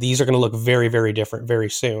 then these are going to look very, very different very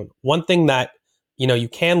soon. One thing that you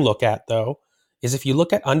can look at, though, is if you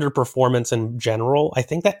look at underperformance in general, I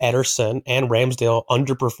think that Ederson and Ramsdale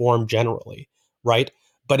underperform generally, right?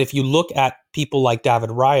 But if you look at people like David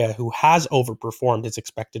Raya, who has overperformed his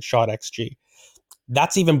expected shot XG,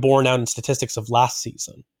 that's even borne out in statistics of last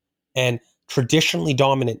season. And traditionally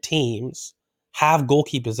dominant teams have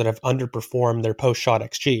goalkeepers that have underperformed their post-shot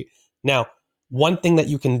XG. Now, one thing that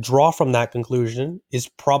you can draw from that conclusion is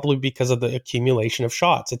probably because of the accumulation of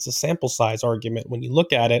shots. It's a sample size argument. When you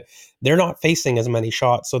look at it, they're not facing as many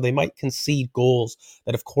shots, so they might concede goals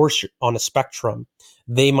that, of course, on a spectrum,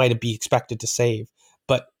 they might be expected to save.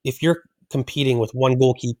 But if you're competing with one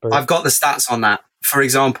goalkeeper... I've got the stats on that. For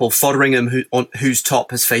example, Foderingham, whose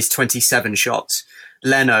top has faced 27 shots.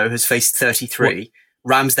 Leno has faced 33.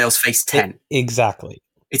 Ramsdale's faced 10. Exactly.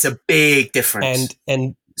 It's a big difference.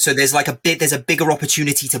 And So there's like there's a bigger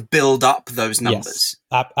opportunity to build up those numbers.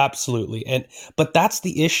 Yes, absolutely. But that's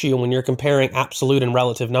the issue when you're comparing absolute and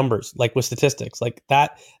relative numbers, like with statistics. Like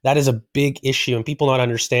that is a big issue, and people not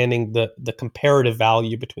understanding the comparative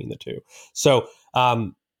value between the two. So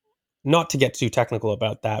not to get too technical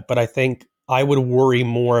about that, but I think I would worry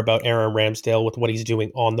more about Aaron Ramsdale with what he's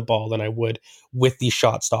doing on the ball than I would with these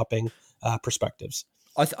shot stopping perspectives.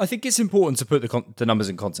 I think it's important to put the numbers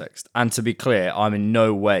in context. And to be clear, I'm in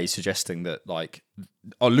no way suggesting that, like,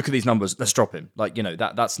 oh, look at these numbers, let's drop him. Like, you know,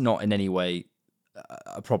 that's not in any way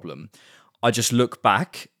a problem. I just look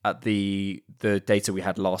back at the data we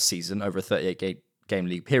had last season over a 38 game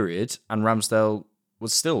league period, and Ramsdale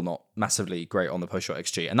was still not massively great on the post-shot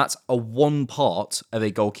XG. And that's a one part of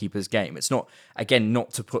a goalkeeper's game. It's not, again,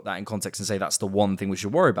 not to put that in context and say that's the one thing we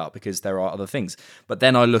should worry about, because there are other things. But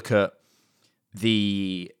then I look at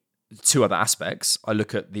the two other aspects. I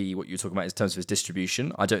look at what you're talking about in terms of his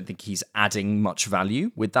distribution. I don't think he's adding much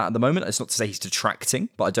value with that at the moment. It's not to say he's detracting,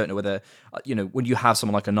 but I don't know whether, you know, when you have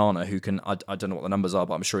someone like Onana who can, I don't know what the numbers are,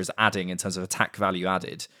 but I'm sure is adding in terms of attack value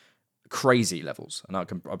added, crazy levels. And I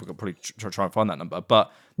could probably try and find that number. But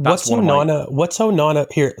that's what's Onana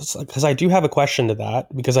here? Because I do have a question to that,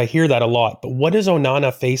 because I hear that a lot. But what is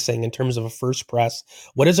Onana facing in terms of a first press?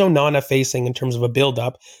 What is Onana facing in terms of a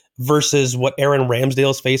build-up versus what Aaron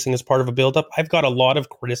Ramsdale is facing as part of a build-up? I've got a lot of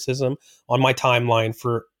criticism on my timeline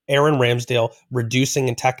for Aaron Ramsdale reducing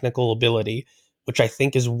in technical ability, which I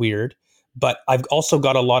think is weird. But I've also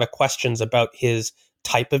got a lot of questions about his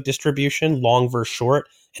type of distribution, long versus short,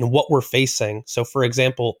 and what we're facing. So, for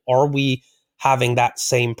example, are we having that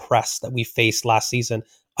same press that we faced last season?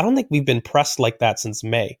 I don't think we've been pressed like that since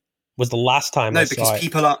May. Was the last time I saw it. No, because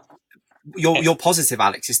people are... You're positive,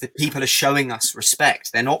 Alex, is that people are showing us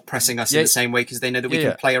respect. They're not pressing us in the same way because they know that we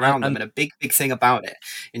can play around them. And a big thing about it,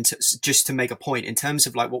 just to make a point, in terms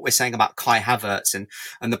of like what we're saying about Kai Havertz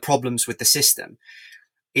and the problems with the system,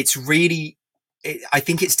 it's really... I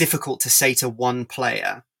think it's difficult to say to one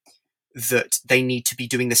player that they need to be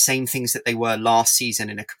doing the same things that they were last season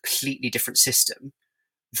in a completely different system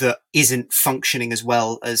that isn't functioning as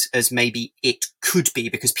well as maybe it could be,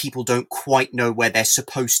 because people don't quite know where they're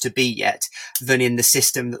supposed to be yet, than in the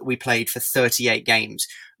system that we played for 38 games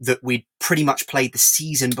that we'd pretty much played the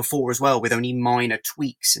season before as well, with only minor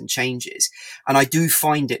tweaks and changes. And I do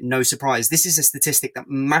find it no surprise. This is a statistic that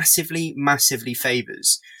massively, massively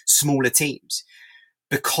favors smaller teams,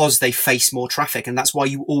 because they face more traffic. And that's why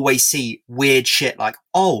you always see weird shit like,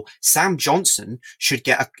 oh, Sam Johnson should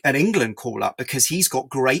get an England call up because he's got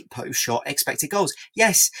great post-shot expected goals.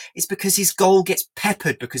 Yes, it's because his goal gets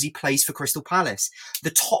peppered because he plays for Crystal Palace.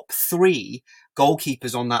 The top 3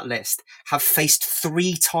 goalkeepers on that list have faced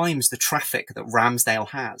 3 times the traffic that Ramsdale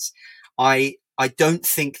has. I don't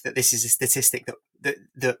think that this is a statistic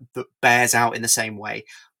that bears out in the same way,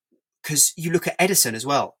 because you look at Ederson as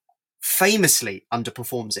well. Famously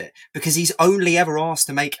underperforms it because he's only ever asked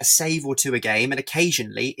to make a save or 2 a game, and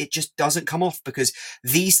occasionally it just doesn't come off, because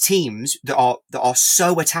these teams that are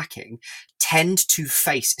so attacking tend to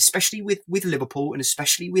face, especially with Liverpool and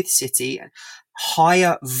especially with City,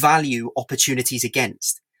 higher value opportunities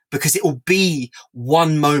against, because it will be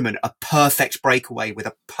one moment, a perfect breakaway with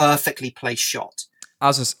a perfectly placed shot.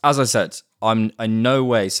 As I said, I'm in no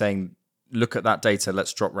way saying look at that data,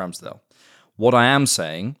 let's drop Ramsdale. What I am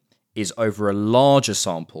saying is, over a larger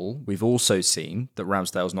sample, we've also seen that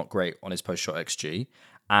Ramsdale's not great on his post-shot XG.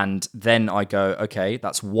 And then I go, okay,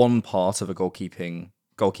 that's one part of a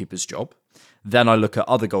goalkeeper's job. Then I look at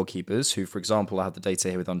other goalkeepers who, for example, I have the data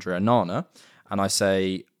here with Andre Onana, and I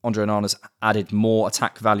say Andre Onana's added more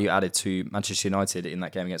attack value added to Manchester United in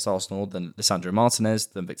that game against Arsenal than Lisandro Martinez,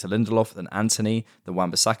 than Victor Lindelof, than Antony, than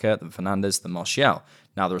Wan-Bissaka, than Fernandes, than Martial.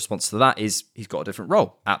 Now, the response to that is he's got a different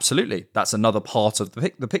role. Absolutely. That's another part of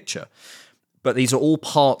the picture. But these are all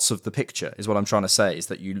parts of the picture, is what I'm trying to say, is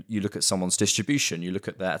that you look at someone's distribution, you look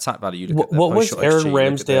at their attack value, you look at their what was Aaron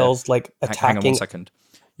Ramsdale's attacking? Hang on 1 second.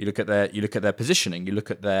 You look at their positioning, you look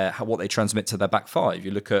at what they transmit to their back 5,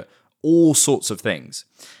 you look at all sorts of things.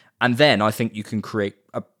 And then I think you can create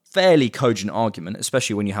a fairly cogent argument,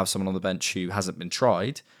 especially when you have someone on the bench who hasn't been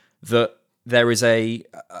tried, that there is a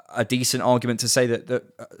decent argument to say that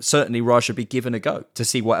certainly Raj should be given a go to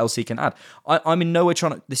see what else he can add. I'm in no way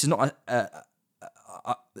trying to... This is not...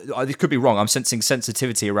 this could be wrong. I'm sensing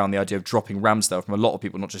sensitivity around the idea of dropping Ramsdale from a lot of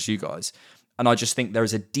people, not just you guys. And I just think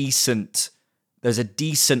there's a decent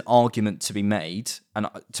argument to be made. And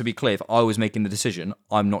to be clear, if I was making the decision,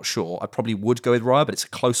 I'm not sure. I probably would go with Raya, but it's a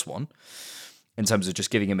close one in terms of just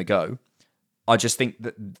giving him a go. I just think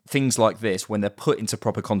that things like this, when they're put into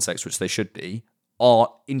proper context, which they should be,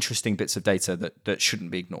 are interesting bits of data that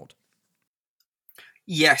shouldn't be ignored.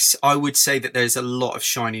 Yes, I would say that there's a lot of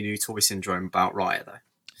shiny new toy syndrome about Raya, though.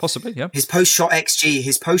 Possibly, yeah. His post-shot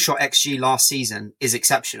XG last season is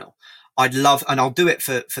exceptional. I'd love, and I'll do it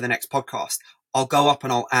for the next podcast, I'll go up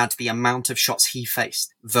and I'll add the amount of shots he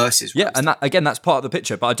faced versus Yeah, Ramsdale. and that, again, that's part of the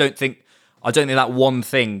picture, but I don't think that one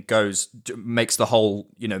thing makes the whole,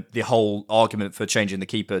 the whole argument for changing the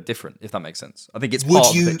keeper different, if that makes sense. I think it's part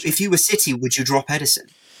of the picture. If you were City, would you drop Edison?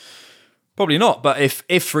 Probably not, but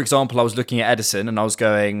if for example, I was looking at Edison and I was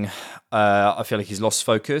going, I feel like he's lost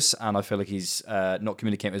focus, and I feel like he's not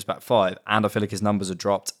communicating with his back five, and I feel like his numbers are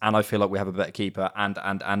dropped, and I feel like we have a better keeper, and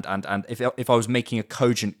if I was making a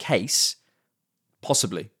cogent case,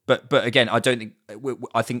 possibly, but again, I don't think.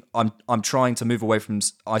 I think I'm trying to move away from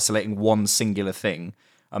isolating one singular thing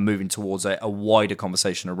and moving towards a wider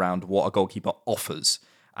conversation around what a goalkeeper offers,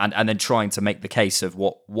 and then trying to make the case of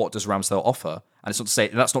what does Ramsdale offer. And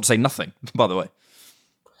that's not to say nothing, by the way.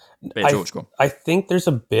 Yeah, George, go on. I think there's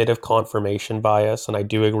a bit of confirmation bias, and I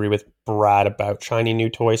do agree with Brad about shiny new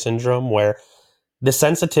toy syndrome, where the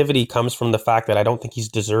sensitivity comes from the fact that I don't think he's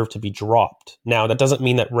deserved to be dropped. Now, that doesn't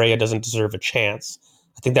mean that Raya doesn't deserve a chance.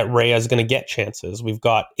 I think that Raya is going to get chances. We've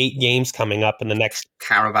got 8 games coming up in the next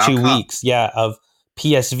Carabao 2 Cup. weeks, of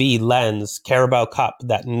PSV, Lens, Carabao Cup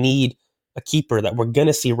that need a keeper, that we're going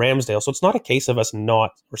to see Ramsdale. So it's not a case of us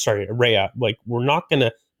Raya. Like, we're not going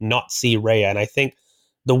to not see Raya. And I think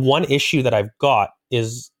the one issue that I've got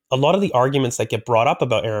is a lot of the arguments that get brought up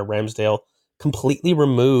about Aaron Ramsdale completely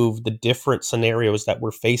remove the different scenarios that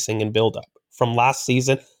we're facing in build-up from last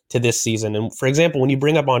season to this season. And for example, when you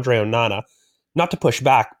bring up Andre Onana, not to push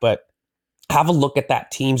back, but have a look at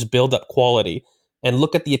that team's build-up quality and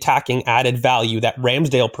look at the attacking added value that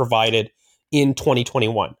Ramsdale provided in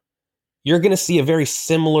 2021. You're going to see a very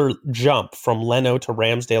similar jump from Leno to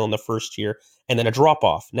Ramsdale in the first year and then a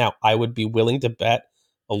drop-off. Now, I would be willing to bet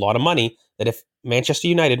a lot of money that if Manchester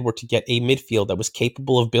United were to get a midfield that was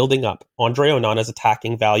capable of building up, Andre Onana's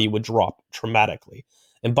attacking value would drop dramatically.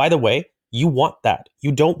 And by the way, you want that.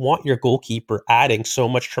 You don't want your goalkeeper adding so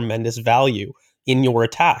much tremendous value in your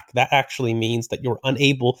attack. That actually means that you're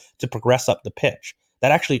unable to progress up the pitch.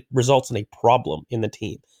 That actually results in a problem in the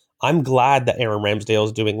team. I'm glad that Aaron Ramsdale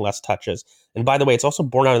is doing less touches. And by the way, it's also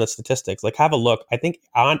borne out in the statistics. Like, have a look. I think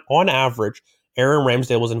on average, Aaron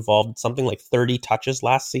Ramsdale was involved in something like 30 touches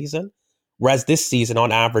last season, whereas this season,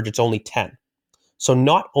 on average, it's only 10. So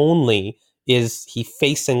not only is he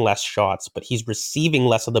facing less shots, but he's receiving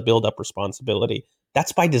less of the build-up responsibility.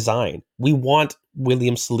 That's by design. We want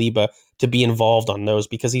William Saliba to be involved on those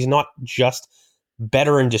because he's not just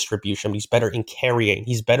better in distribution, he's better in carrying,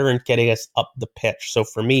 he's better in getting us up the pitch. So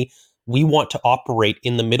for me, we want to operate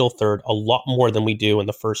in the middle third a lot more than we do in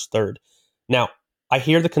the first third. Now, I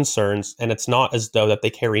hear the concerns, and it's not as though that they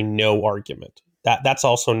carry no argument. That's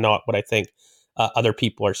also not what I think other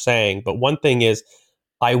people are saying. But one thing is,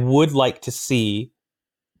 I would like to see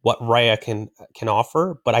what Raya can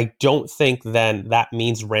offer, but I don't think then that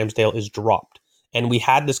means Ramsdale is dropped. And we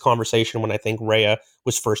had this conversation when I think Raya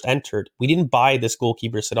was first entered. We didn't buy this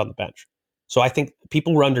goalkeeper to sit on the bench. So I think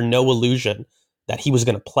people were under no illusion that he was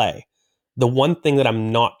going to play. The one thing that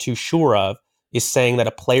I'm not too sure of is saying that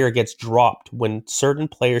a player gets dropped when certain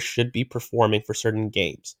players should be performing for certain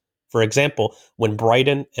games. For example, when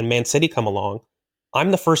Brighton and Man City come along,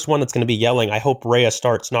 I'm the first one that's going to be yelling, I hope Raya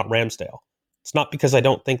starts, not Ramsdale. It's not because I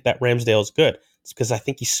don't think that Ramsdale is good. It's because I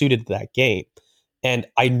think he's suited to that game. And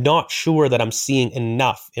I'm not sure that I'm seeing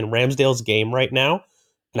enough in Ramsdale's game right now.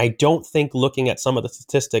 And I don't think looking at some of the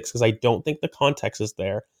statistics, because I don't think the context is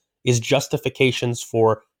there, is justifications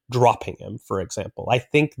for dropping him, for example. I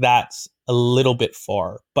think that's a little bit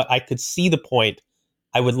far, but I could see the point.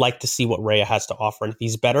 I would like to see what Raya has to offer. And if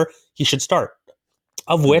he's better, he should start.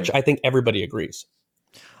 Of which I think everybody agrees.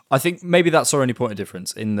 I think maybe that's our only point of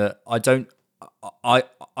difference in that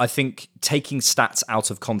I think taking stats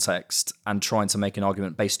out of context and trying to make an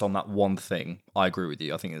argument based on that one thing, I agree with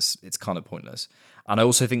you. I think it's kind of pointless. And I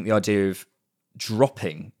also think the idea of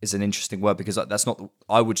dropping is an interesting word because that's not.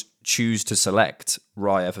 I would choose to select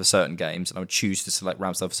Raya for certain games, and I would choose to select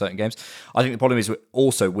Ramsdale for certain games. I think the problem is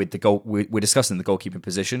also with the goal. We're discussing the goalkeeping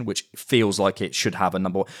position, which feels like it should have a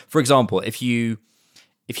number one. For example, if you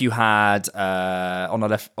had on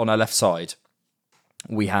our left side,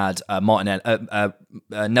 we had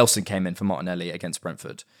Nelson came in for Martinelli against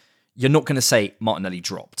Brentford. You're not going to say Martinelli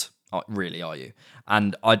dropped, really, are you?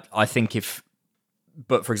 And I think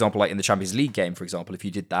but for example, like in the Champions League game, for example, if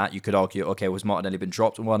you did that, you could argue, okay, was Martinelli been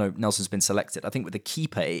dropped? Well, no, Nelson's been selected. I think with the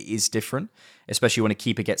keeper, it is different, especially when a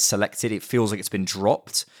keeper gets selected, it feels like it's been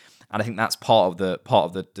dropped. and I think that's part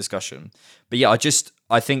of the discussion. But yeah,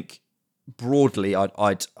 I think broadly,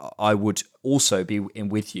 I would also be in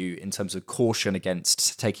with you in terms of caution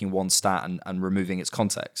against taking one stat and removing its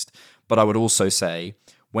context. But I would also say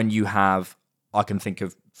when you have, I can think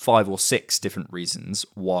of 5 or 6 different reasons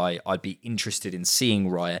why I'd be interested in seeing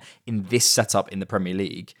Raya in this setup in the Premier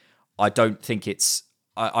League. I don't think it's.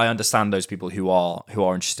 I understand those people who are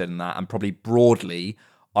interested in that, and probably broadly,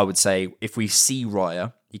 I would say if we see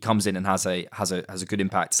Raya, he comes in and has a good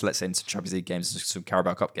impact. Let's say in some Champions League games, some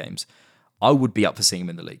Carabao Cup games, I would be up for seeing him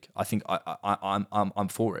in the league. I think I'm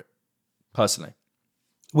for it personally.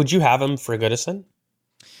 Would you have him for Goodison?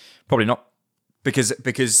 Probably not,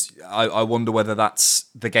 because I wonder whether that's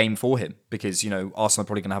the game for him. Because Arsenal are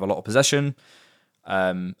probably going to have a lot of possession.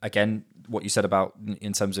 Again, what you said about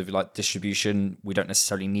in terms of like distribution, we don't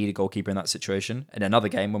necessarily need a goalkeeper in that situation. In another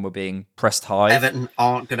game when we're being pressed high, Everton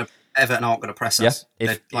aren't going to press us.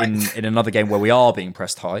 Yeah, in another game where we are being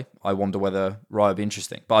pressed high, I wonder whether Raya would be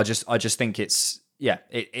interesting. But I just think it's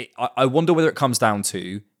I wonder whether it comes down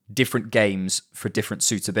to different games for different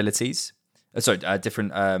suitabilities. Different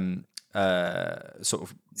sort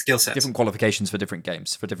of skill sets, different qualifications for different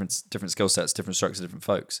games, for different skill sets, different strokes of different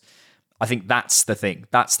folks. I think that's the thing.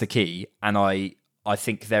 That's the key. And I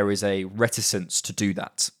think there is a reticence to do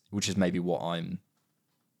that, which is maybe what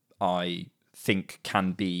I think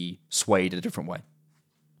can be swayed a different way.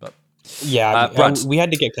 But yeah, Brad, we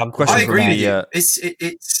had to get comfortable. I agree with you.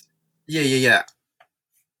 It's yeah.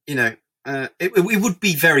 It would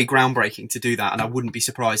be very groundbreaking to do that, and I wouldn't be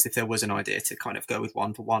surprised if there was an idea to kind of go with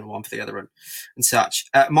one for one and one for the other and such.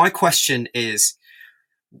 My question is,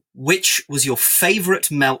 which was your favourite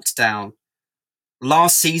meltdown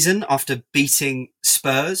last season after beating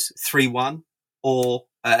Spurs 3-1, or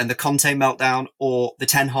and the Conte meltdown, or the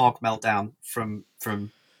Ten Hag meltdown from?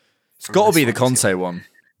 It's got to be the Conte one,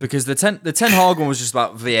 because the Ten Hag one was just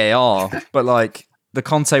about VAR, but like the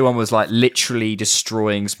Conte one was like literally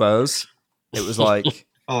destroying Spurs. It was like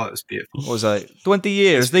oh, it was beautiful. What was it? 20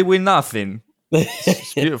 years they win nothing.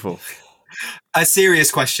 It's beautiful. A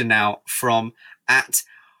serious question now from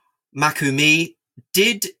 @Makumi.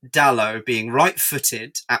 Did Dalot being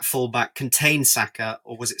right-footed at fullback contain Saka,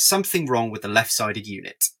 or was it something wrong with the left-sided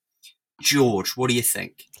unit? George, what do you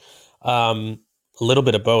think? A little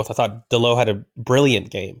bit of both. I thought Dalot had a brilliant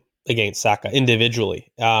game against Saka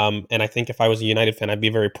individually. And I think if I was a United fan, I'd be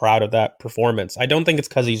very proud of that performance. I don't think it's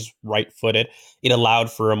because he's right-footed. It allowed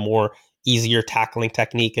for a more easier tackling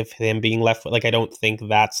technique of him being left-footed. Like, I don't think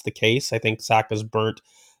that's the case. I think Saka's burnt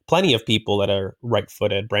plenty of people that are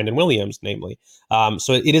right-footed, Brandon Williams, namely.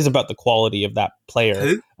 So it is about the quality of that player.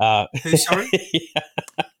 Who? Who, sorry? Yeah.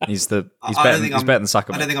 He's better than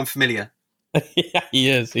Saka. I don't think I'm familiar. Yeah, he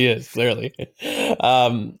is, clearly.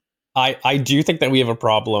 I do think that we have a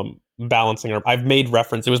problem balancing I've made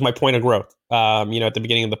reference, it was my point of growth, at the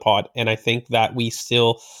beginning of the pod, and I think that we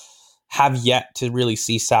still have yet to really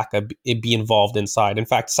see Saka be involved inside. In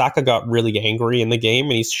fact, Saka got really angry in the game,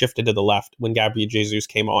 and he's shifted to the left when Gabriel Jesus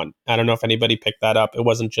came on. I don't know if anybody picked that up. It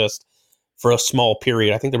wasn't just for a small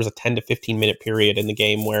period. I think there was a 10 to 15 minute period in the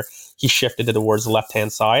game where he shifted towards the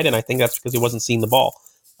left-hand side, and I think that's because he wasn't seeing the ball.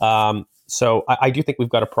 So I do think we've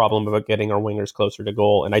got a problem about getting our wingers closer to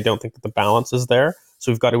goal, and I don't think that the balance is there.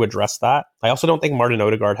 So we've got to address that. I also don't think Martin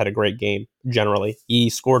Odegaard had a great game generally. He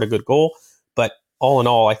scored a good goal, but all in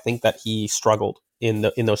all, I think that he struggled in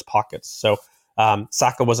those pockets. So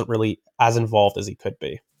Saka wasn't really as involved as he could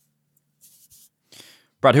be.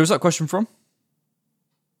 Brad, who was that question from?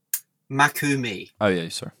 Makumi. Oh yeah,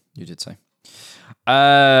 sorry, you did say.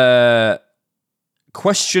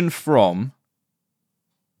 Question from,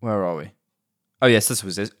 where are we? Oh yes, this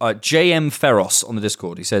was it. JM Ferros on the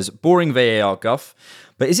Discord. He says, boring VAR guff,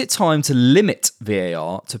 but is it time to limit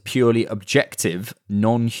VAR to purely objective,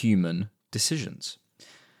 non-human decisions?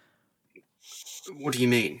 What do you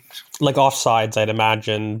mean? Like offsides, I'd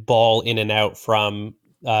imagine, ball in and out from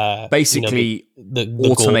basically the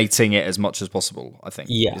automating it as much as possible, I think.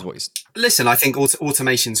 Yeah. Is what he's... Listen, I think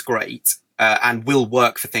automation's great and will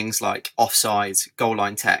work for things like offsides, goal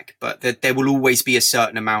line tech, but there will always be a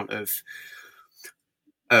certain amount of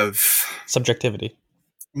subjectivity,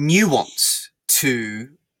 nuance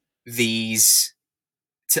to these,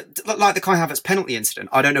 like the Kai Havertz penalty incident.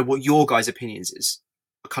 I don't know what your guys' opinions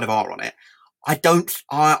are on it. I don't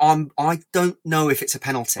know if it's a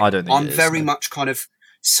penalty. I don't think I'm very much kind of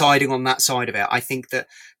siding on that side of it. I think that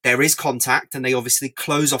there is contact, and they obviously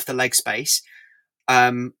close off the leg space.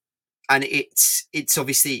 And it's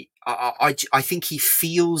obviously, I think he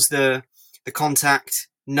feels the contact,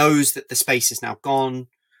 knows that the space is now gone.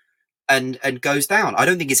 and goes down. I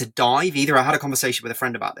don't think it's a dive either. I had a conversation with a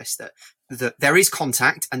friend about this, that there is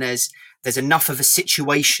contact and there's enough of a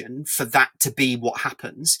situation for that to be what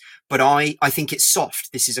happens. But I think it's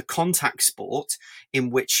soft. This is a contact sport in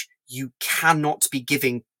which you cannot be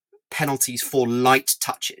giving penalties for light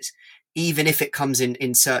touches, even if it comes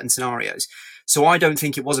in certain scenarios. So I don't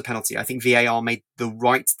think it was a penalty. I think VAR made the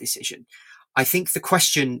right decision. I think the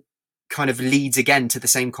question kind of leads again to the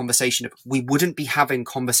same conversation of, we wouldn't be having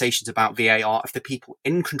conversations about VAR if the people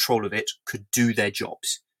in control of it could do their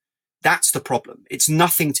jobs. That's the problem. It's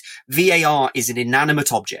nothing. VAR is an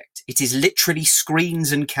inanimate object. It is literally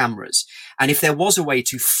screens and cameras. And if there was a way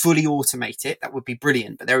to fully automate it, that would be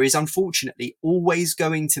brilliant. But there is unfortunately always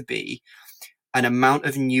going to be an amount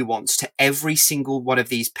of nuance to every single one of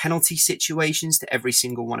these penalty situations, to every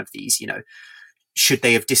single one of these, should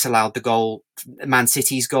they have disallowed the goal, Man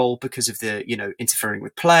City's goal, because of the, interfering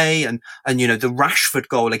with play, and the Rashford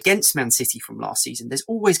goal against Man City from last season. There's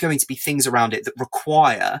always going to be things around it that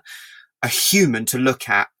require a human to look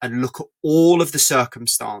at all of the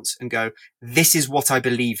circumstance and go, this is what I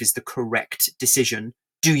believe is the correct decision.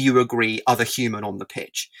 Do you agree, other human on the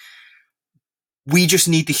pitch? We just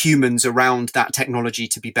need the humans around that technology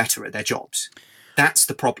to be better at their jobs. That's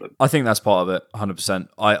the problem. I think that's part of it,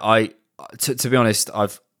 100%. To be honest,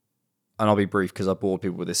 and I'll be brief because I bored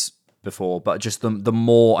people with this before, but just the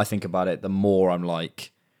more I think about it, the more I'm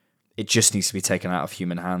like, it just needs to be taken out of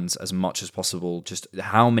human hands as much as possible. Just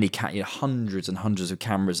how many hundreds and hundreds of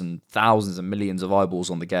cameras and thousands and millions of eyeballs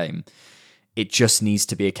on the game. It just needs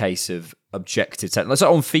to be a case of objective technology. It's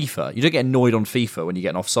like on FIFA. You don't get annoyed on FIFA when you get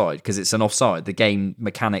an offside because it's an offside. The game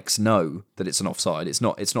mechanics know that it's an offside. It's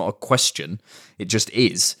not a question. It just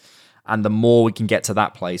is. And the more we can get to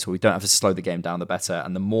that place where we don't have to slow the game down, the better.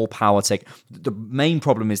 And the more power take. The main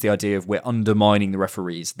problem is the idea of we're undermining the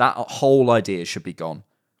referees. That whole idea should be gone.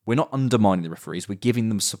 We're not undermining the referees. We're giving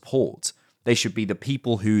them support. They should be the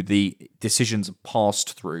people who the decisions are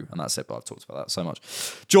passed through. And that's it, but I've talked about that so much.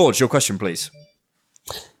 George, your question, please.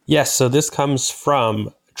 Yes, so this comes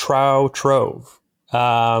from Trove.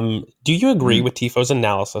 Do you agree with Tifo's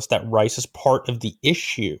analysis that Rice is part of the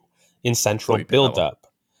issue in central build-up?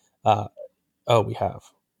 We have.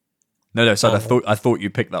 No. So I thought you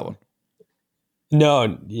picked that one.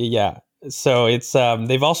 No, yeah. So it's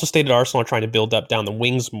they've also stated Arsenal are trying to build up down the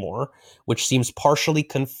wings more, which seems partially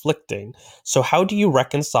conflicting. So how do you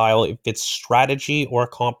reconcile if it's strategy or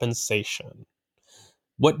compensation?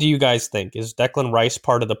 What do you guys think? Is Declan Rice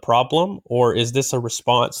part of the problem, or is this a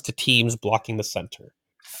response to teams blocking the center?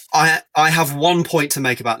 I have one point to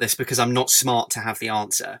make about this because I'm not smart to have the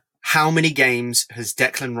answer. How many games has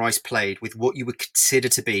Declan Rice played with what you would consider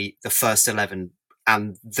to be the first 11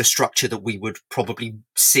 and the structure that we would probably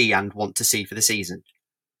see and want to see for the season?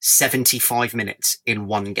 75 minutes in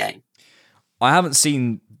one game. I haven't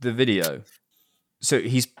seen the video. So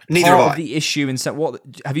he's Neither part have of the issue in what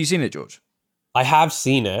have you seen it, George? I have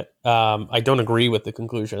seen it. I don't agree with the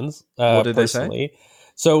conclusions. What did personally. They say?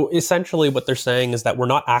 So essentially what they're saying is that we're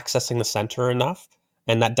not accessing the center enough,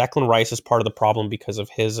 and that Declan Rice is part of the problem because of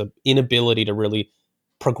his inability to really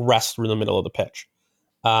progress through the middle of the pitch.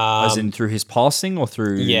 As in through his passing or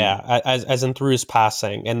through... Yeah, as in through his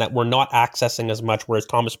passing, and that we're not accessing as much, whereas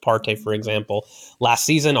Thomas Partey, for example, last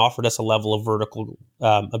season offered us a level of vertical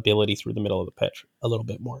ability through the middle of the pitch a little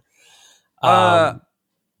bit more.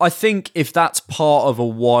 I think if that's part of a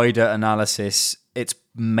wider analysis, it's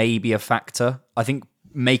maybe a factor. I think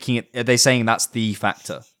making it... Are they saying that's the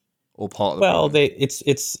factor? Or part of the problem?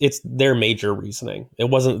 It's their major reasoning. It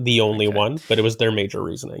wasn't the only one, but it was their major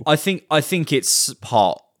reasoning. I think it's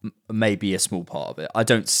maybe a small part of it. I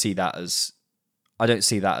don't see that as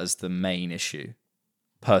the main issue.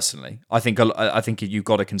 Personally, I think you've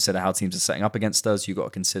got to consider how teams are setting up against us. You've got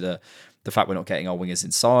to consider the fact we're not getting our wingers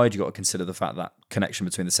inside. You've got to consider the fact that connection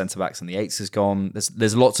between the centre backs and the eights is gone.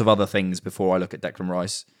 There's lots of other things before I look at Declan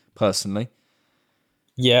Rice personally.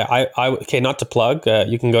 Yeah, I okay. Not to plug,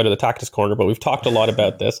 you can go to the Tactics Corner, but we've talked a lot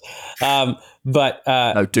about this. Plug.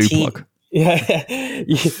 Yeah,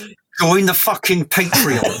 join the fucking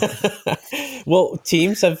Patreon. Well,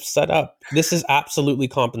 teams have set up. This is absolutely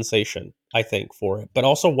compensation, I think, for it. But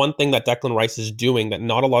also one thing that Declan Rice is doing that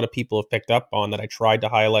not a lot of people have picked up on that I tried to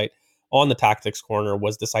highlight on the Tactics Corner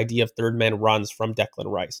was this idea of third man runs from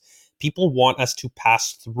Declan Rice. People want us to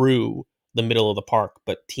pass through the middle of the park,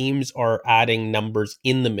 but teams are adding numbers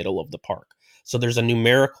in the middle of the park. So there's a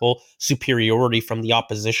numerical superiority from the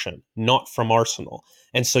opposition, not from Arsenal.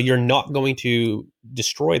 And so you're not going to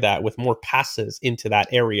destroy that with more passes into that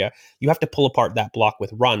area. You have to pull apart that block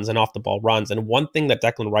with runs and off the ball runs. And one thing that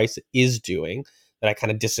Declan Rice is doing that I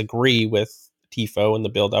kind of disagree with Tifo in the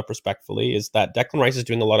build-up, respectfully, is that Declan Rice is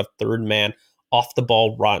doing a lot of third man off the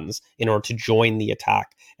ball runs in order to join the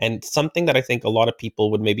attack. And something that I think a lot of people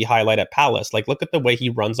would maybe highlight at Palace, like look at the way he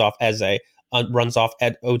runs off Eze, runs off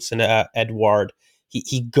Odsonne Edouard.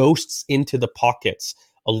 He ghosts into the pockets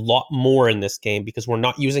a lot more in this game because we're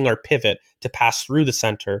not using our pivot to pass through the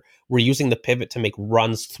center. We're using the pivot to make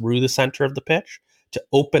runs through the center of the pitch to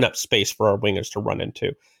open up space for our wingers to run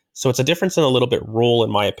into. So it's a difference in a little bit role,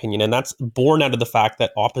 in my opinion. And that's born out of the fact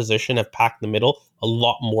that opposition have packed the middle a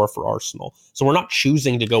lot more for Arsenal. So we're not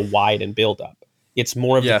choosing to go wide and build up. It's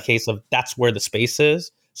more of the case of that's where the space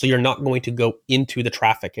is. So you're not going to go into the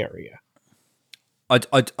traffic area. I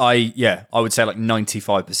would say like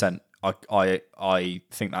 95%. I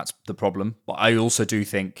think that's the problem. But I also do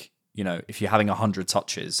think, if you're having 100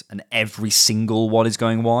 touches and every single one is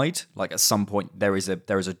going wide, like at some point there is a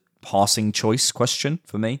passing choice question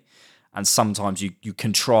for me. And sometimes you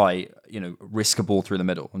can try, risk a ball through the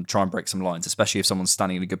middle and try and break some lines, especially if someone's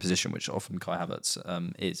standing in a good position, which often Kai Havertz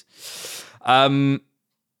is.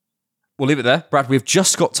 We'll leave it there. Brad, we've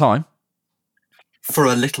just got time for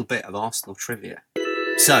a little bit of Arsenal trivia.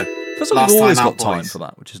 So, feels like we've always got time for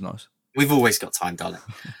that, which is nice. We've always got time, darling.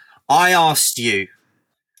 I asked you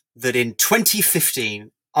that in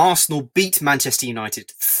 2015, Arsenal beat Manchester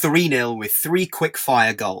United 3-0 with 3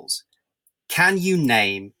 quick-fire goals. Can you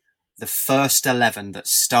name the first 11 that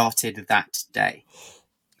started that day?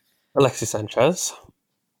 Alexis Sanchez.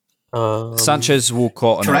 Sanchez,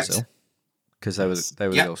 Walcott, and correct. Ozil. Because they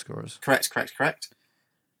were the goal scorers. Correct.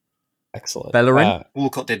 Excellent. Bellerin?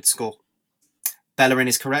 Walcott did score. Bellerin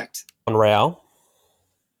is correct. Monreal.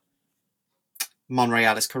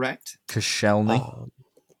 Monreal is correct. Koscielny.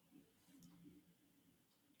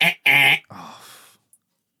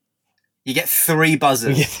 You get 3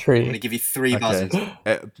 buzzers. You get 3. I'm going to give you 3 buzzers.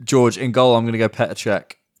 George, in goal, I'm going to go Petr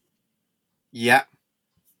Cech. Yeah.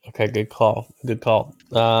 Okay, good call.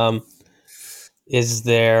 Is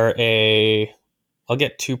there I'll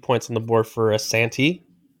get 2 points on the board for a Santi.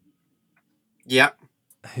 Yeah.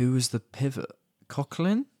 Who was the pivot?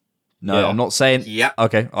 Coquelin? No, Yeah. I'm not saying. Yeah.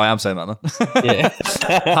 Okay, I am saying that now. Yeah.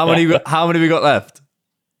 How many we got left?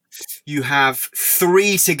 You have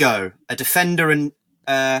 3 to go. A defender and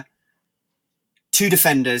 2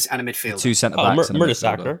 defenders and a midfielder. 2 centre backs. and a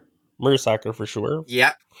midfielder. Murdersacker for sure.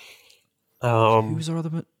 Yeah. Who was our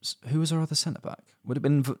other centre back? Would have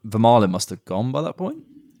been Vermaelen must have gone by that point.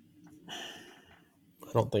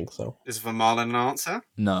 I don't think so. Is Vermaelen an answer?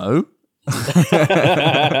 No.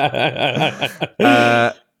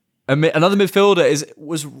 Another midfielder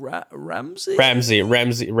was Ramsey.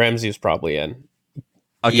 Ramsey is probably in.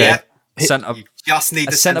 Okay. Yeah. You just need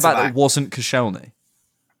a the centre back that wasn't Koscielny.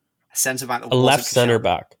 A centre back that A wasn't left centre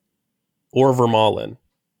back. Or Vermaelen.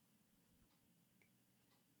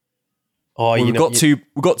 Oh, We've got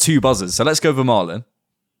 2 buzzers, so let's go Vermaelen.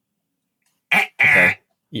 Okay.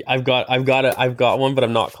 Yeah, I've got one, but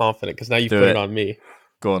I'm not confident because now you put it on me.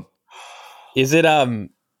 Go on. Is it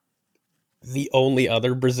the only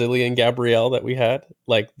other Brazilian Gabriel that we had?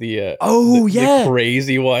 Like the the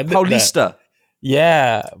crazy one. Paulista.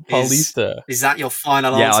 Paulista. Is that your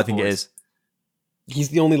final answer? Yeah, I think it is. He's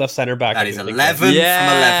the only left center back. That is 11 from 11.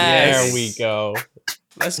 There we go.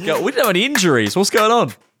 Let's go. We didn't have any injuries. What's going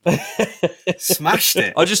on? Smashed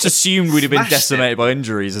it. I just assumed we'd have been Smashed decimated by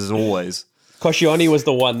injuries as always. Koscielny was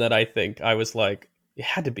the one that I think I was like, it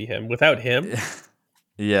had to be him. Without him.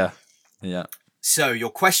 Yeah. So your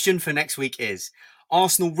question for next week is,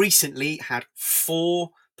 Arsenal recently had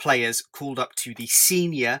 4 players called up to the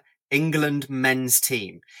senior England men's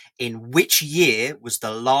team. In which year was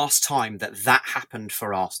the last time that happened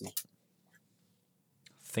for Arsenal?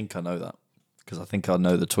 I think I know that because I think I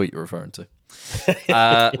know the tweet you're referring to.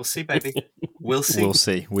 We'll see, baby. We'll see. We'll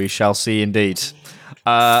see. We shall see indeed.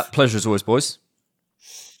 Pleasure as always, boys.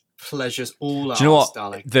 Pleasure's all ours, Do you know what?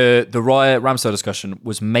 darling. The Raya Ramsdale discussion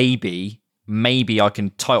was maybe I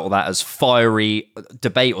can title that as fiery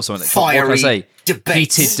debate or something. What can I say?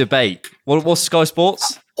 Debate. Heated debate. What's Sky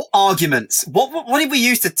Sports? Arguments. What did we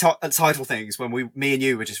use to title things when me and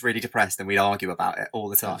you were just really depressed and we'd argue about it all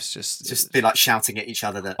the time? It's just be like shouting at each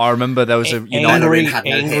other. That I remember there was a United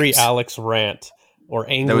angry Alex rant or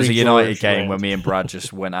angry. There was a United George game rant. where me and Brad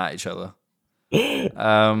just went at each other.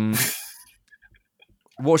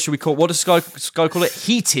 What should we call? What does Sky call it?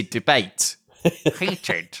 Heated debate.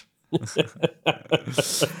 Heated.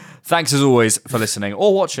 Thanks as always for listening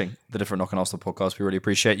or watching the Different Knock on Arsenal podcast. We really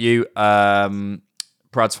appreciate you.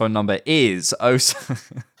 Brad's phone number is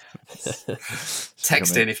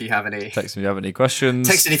Text in if you have any. Text me if you have any questions.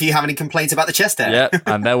 Text in if you have any complaints about the chest hair. Yeah,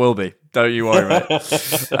 and there will be. Don't you worry, mate.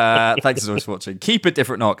 Thanks as always for watching. Keep it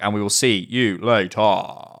different, Knock, and we will see you later.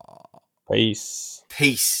 Peace.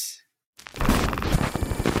 Peace.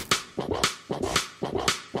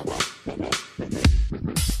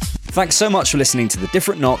 Thanks so much for listening to the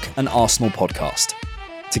Different Knock and Arsenal podcast.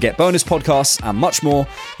 To get bonus podcasts and much more,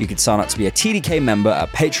 you can sign up to be a TDK member at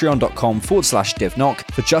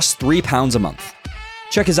patreon.com/divknock for just £3 a month.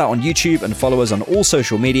 Check us out on YouTube and follow us on all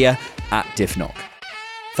social media at divknock.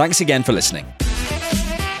 Thanks again for listening.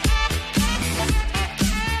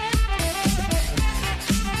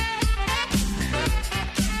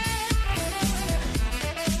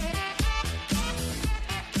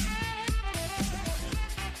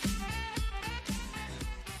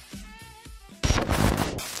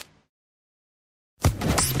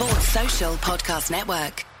 Sports Social Podcast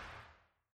Network.